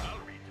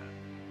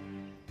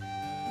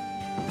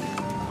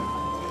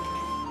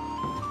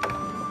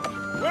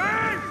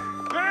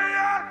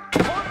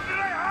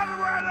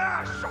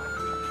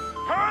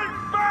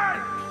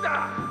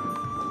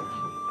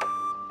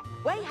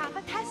 We have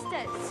a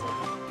testers.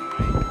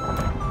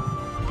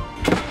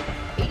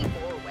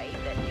 Before way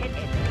that hit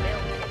it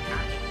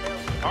will.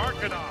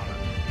 Hearken on.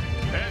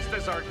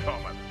 Testers are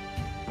coming.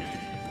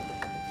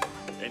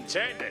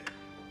 Intended.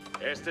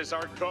 Testers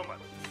are coming.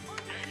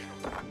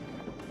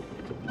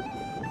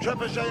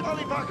 Trebuchet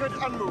only backward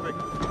and moving.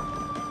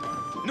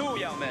 No,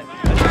 young men.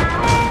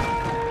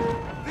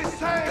 This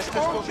says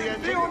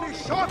the only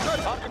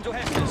shorter. Hearken to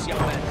Hestus, young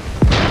men.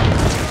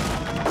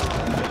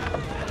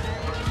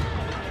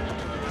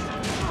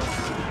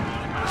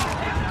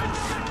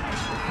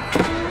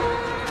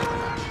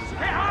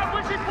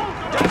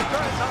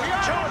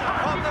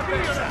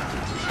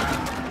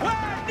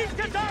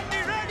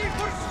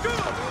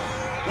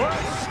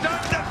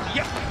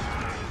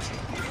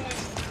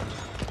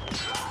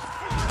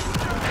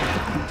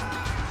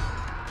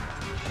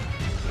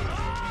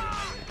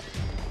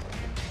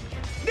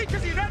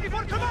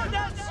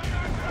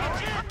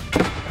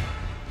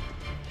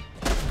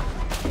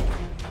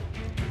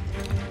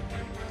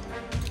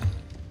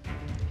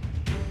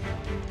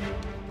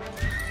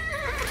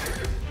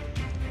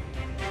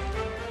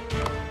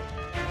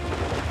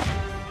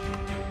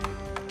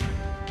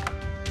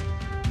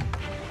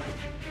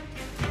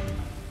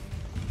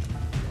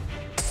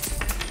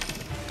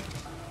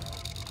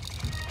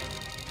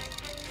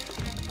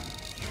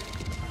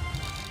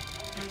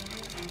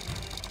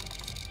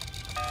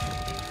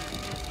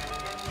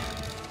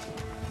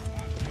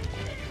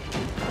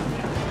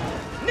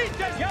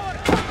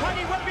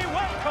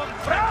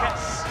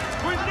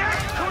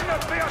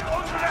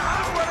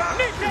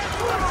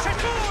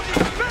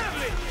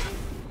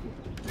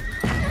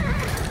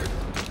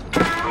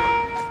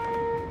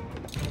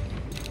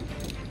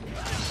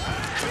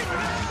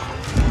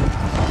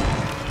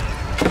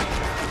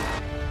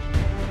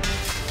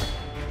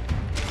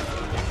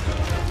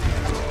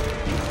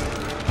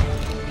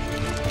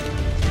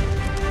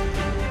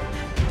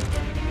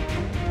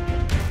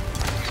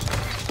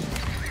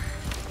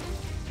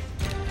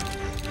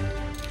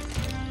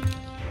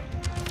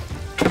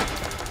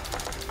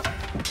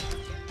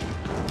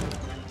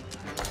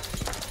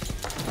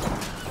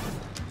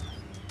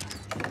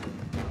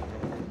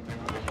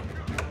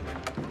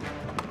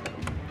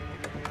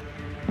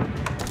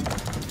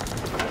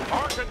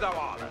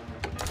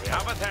 We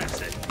have a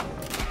tested.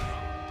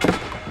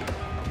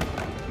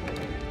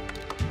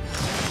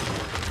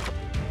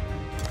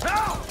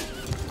 Now!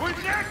 We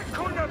next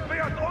couldn't be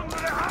at under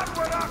the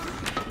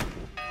hardware.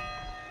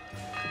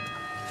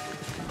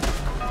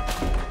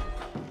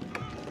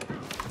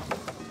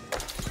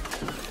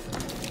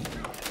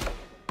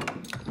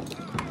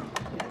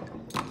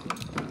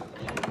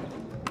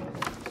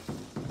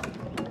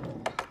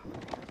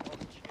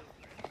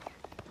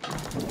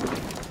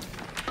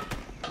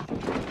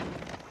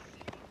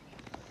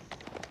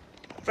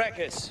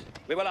 Freckes,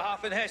 we will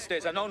have in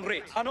Hestes and on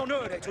rate, and on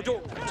ore to do. We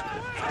are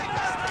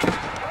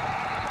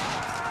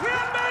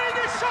made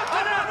a shot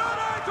and an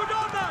honor to do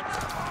that!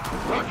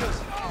 Ruckers,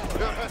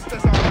 your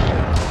Hestes are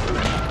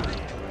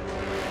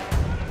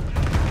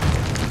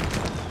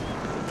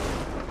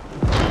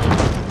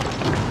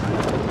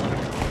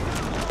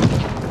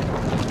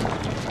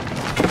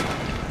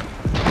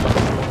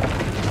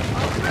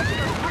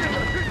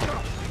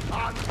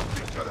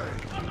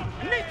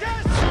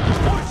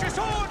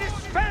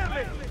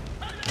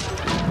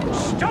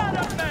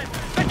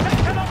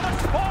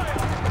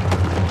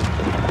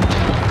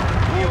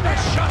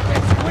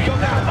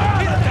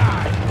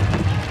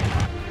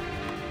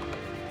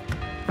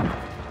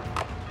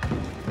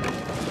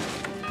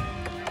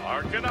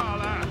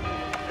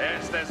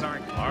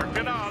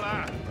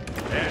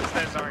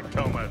Estes aren't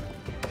coming.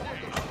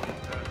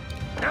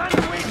 And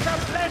we can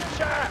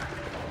pleasure!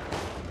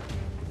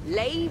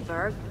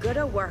 Labour, good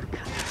a work.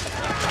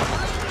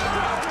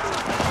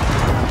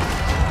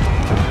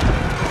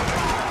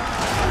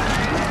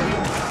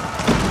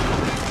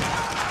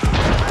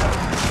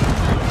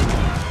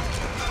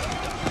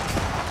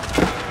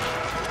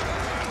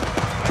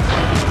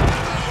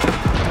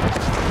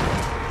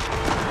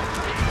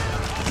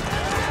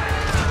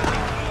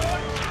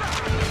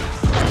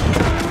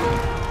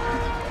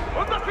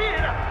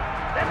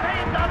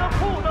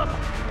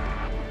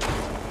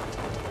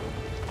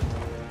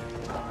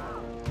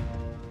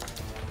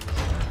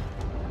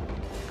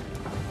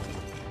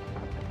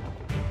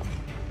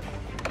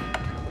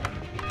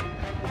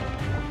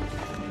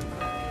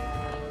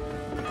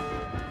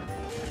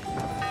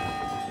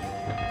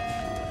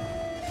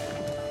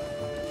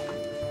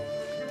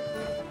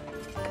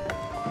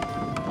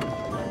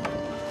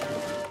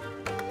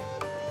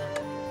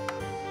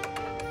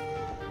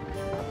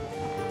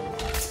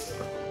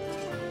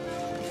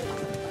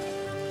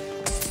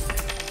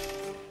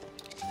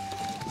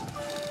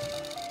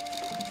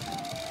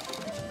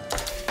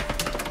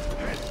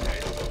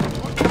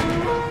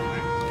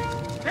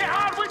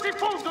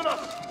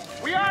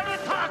 We are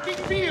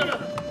attacking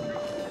field!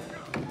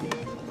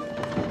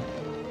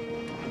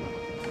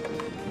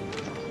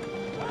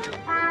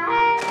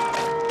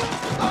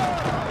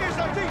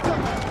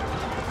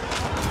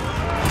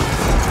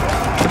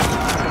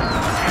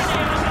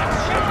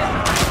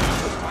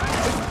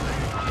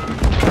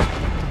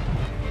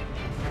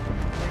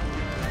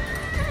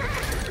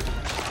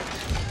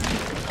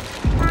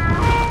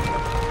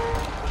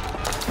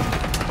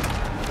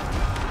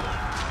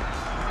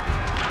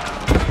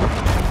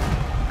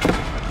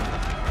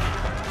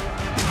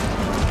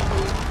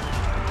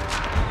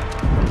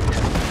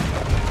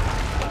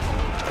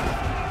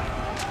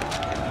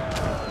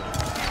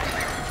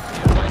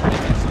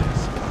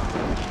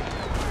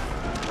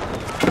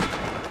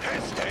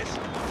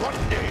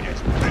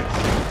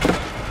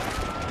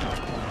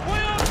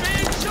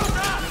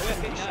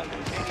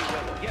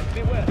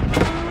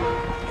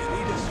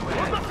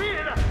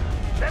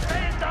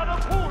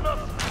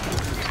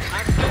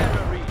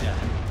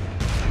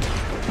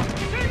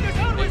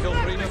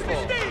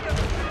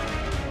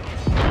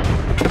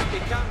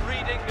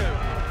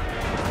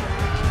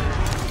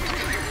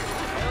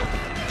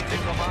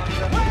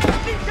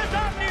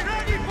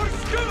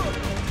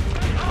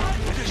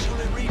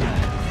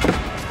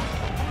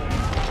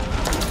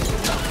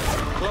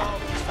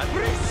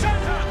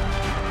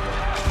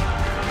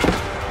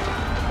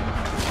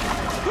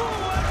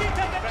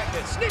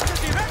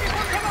 Ingleses, ready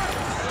for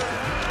command!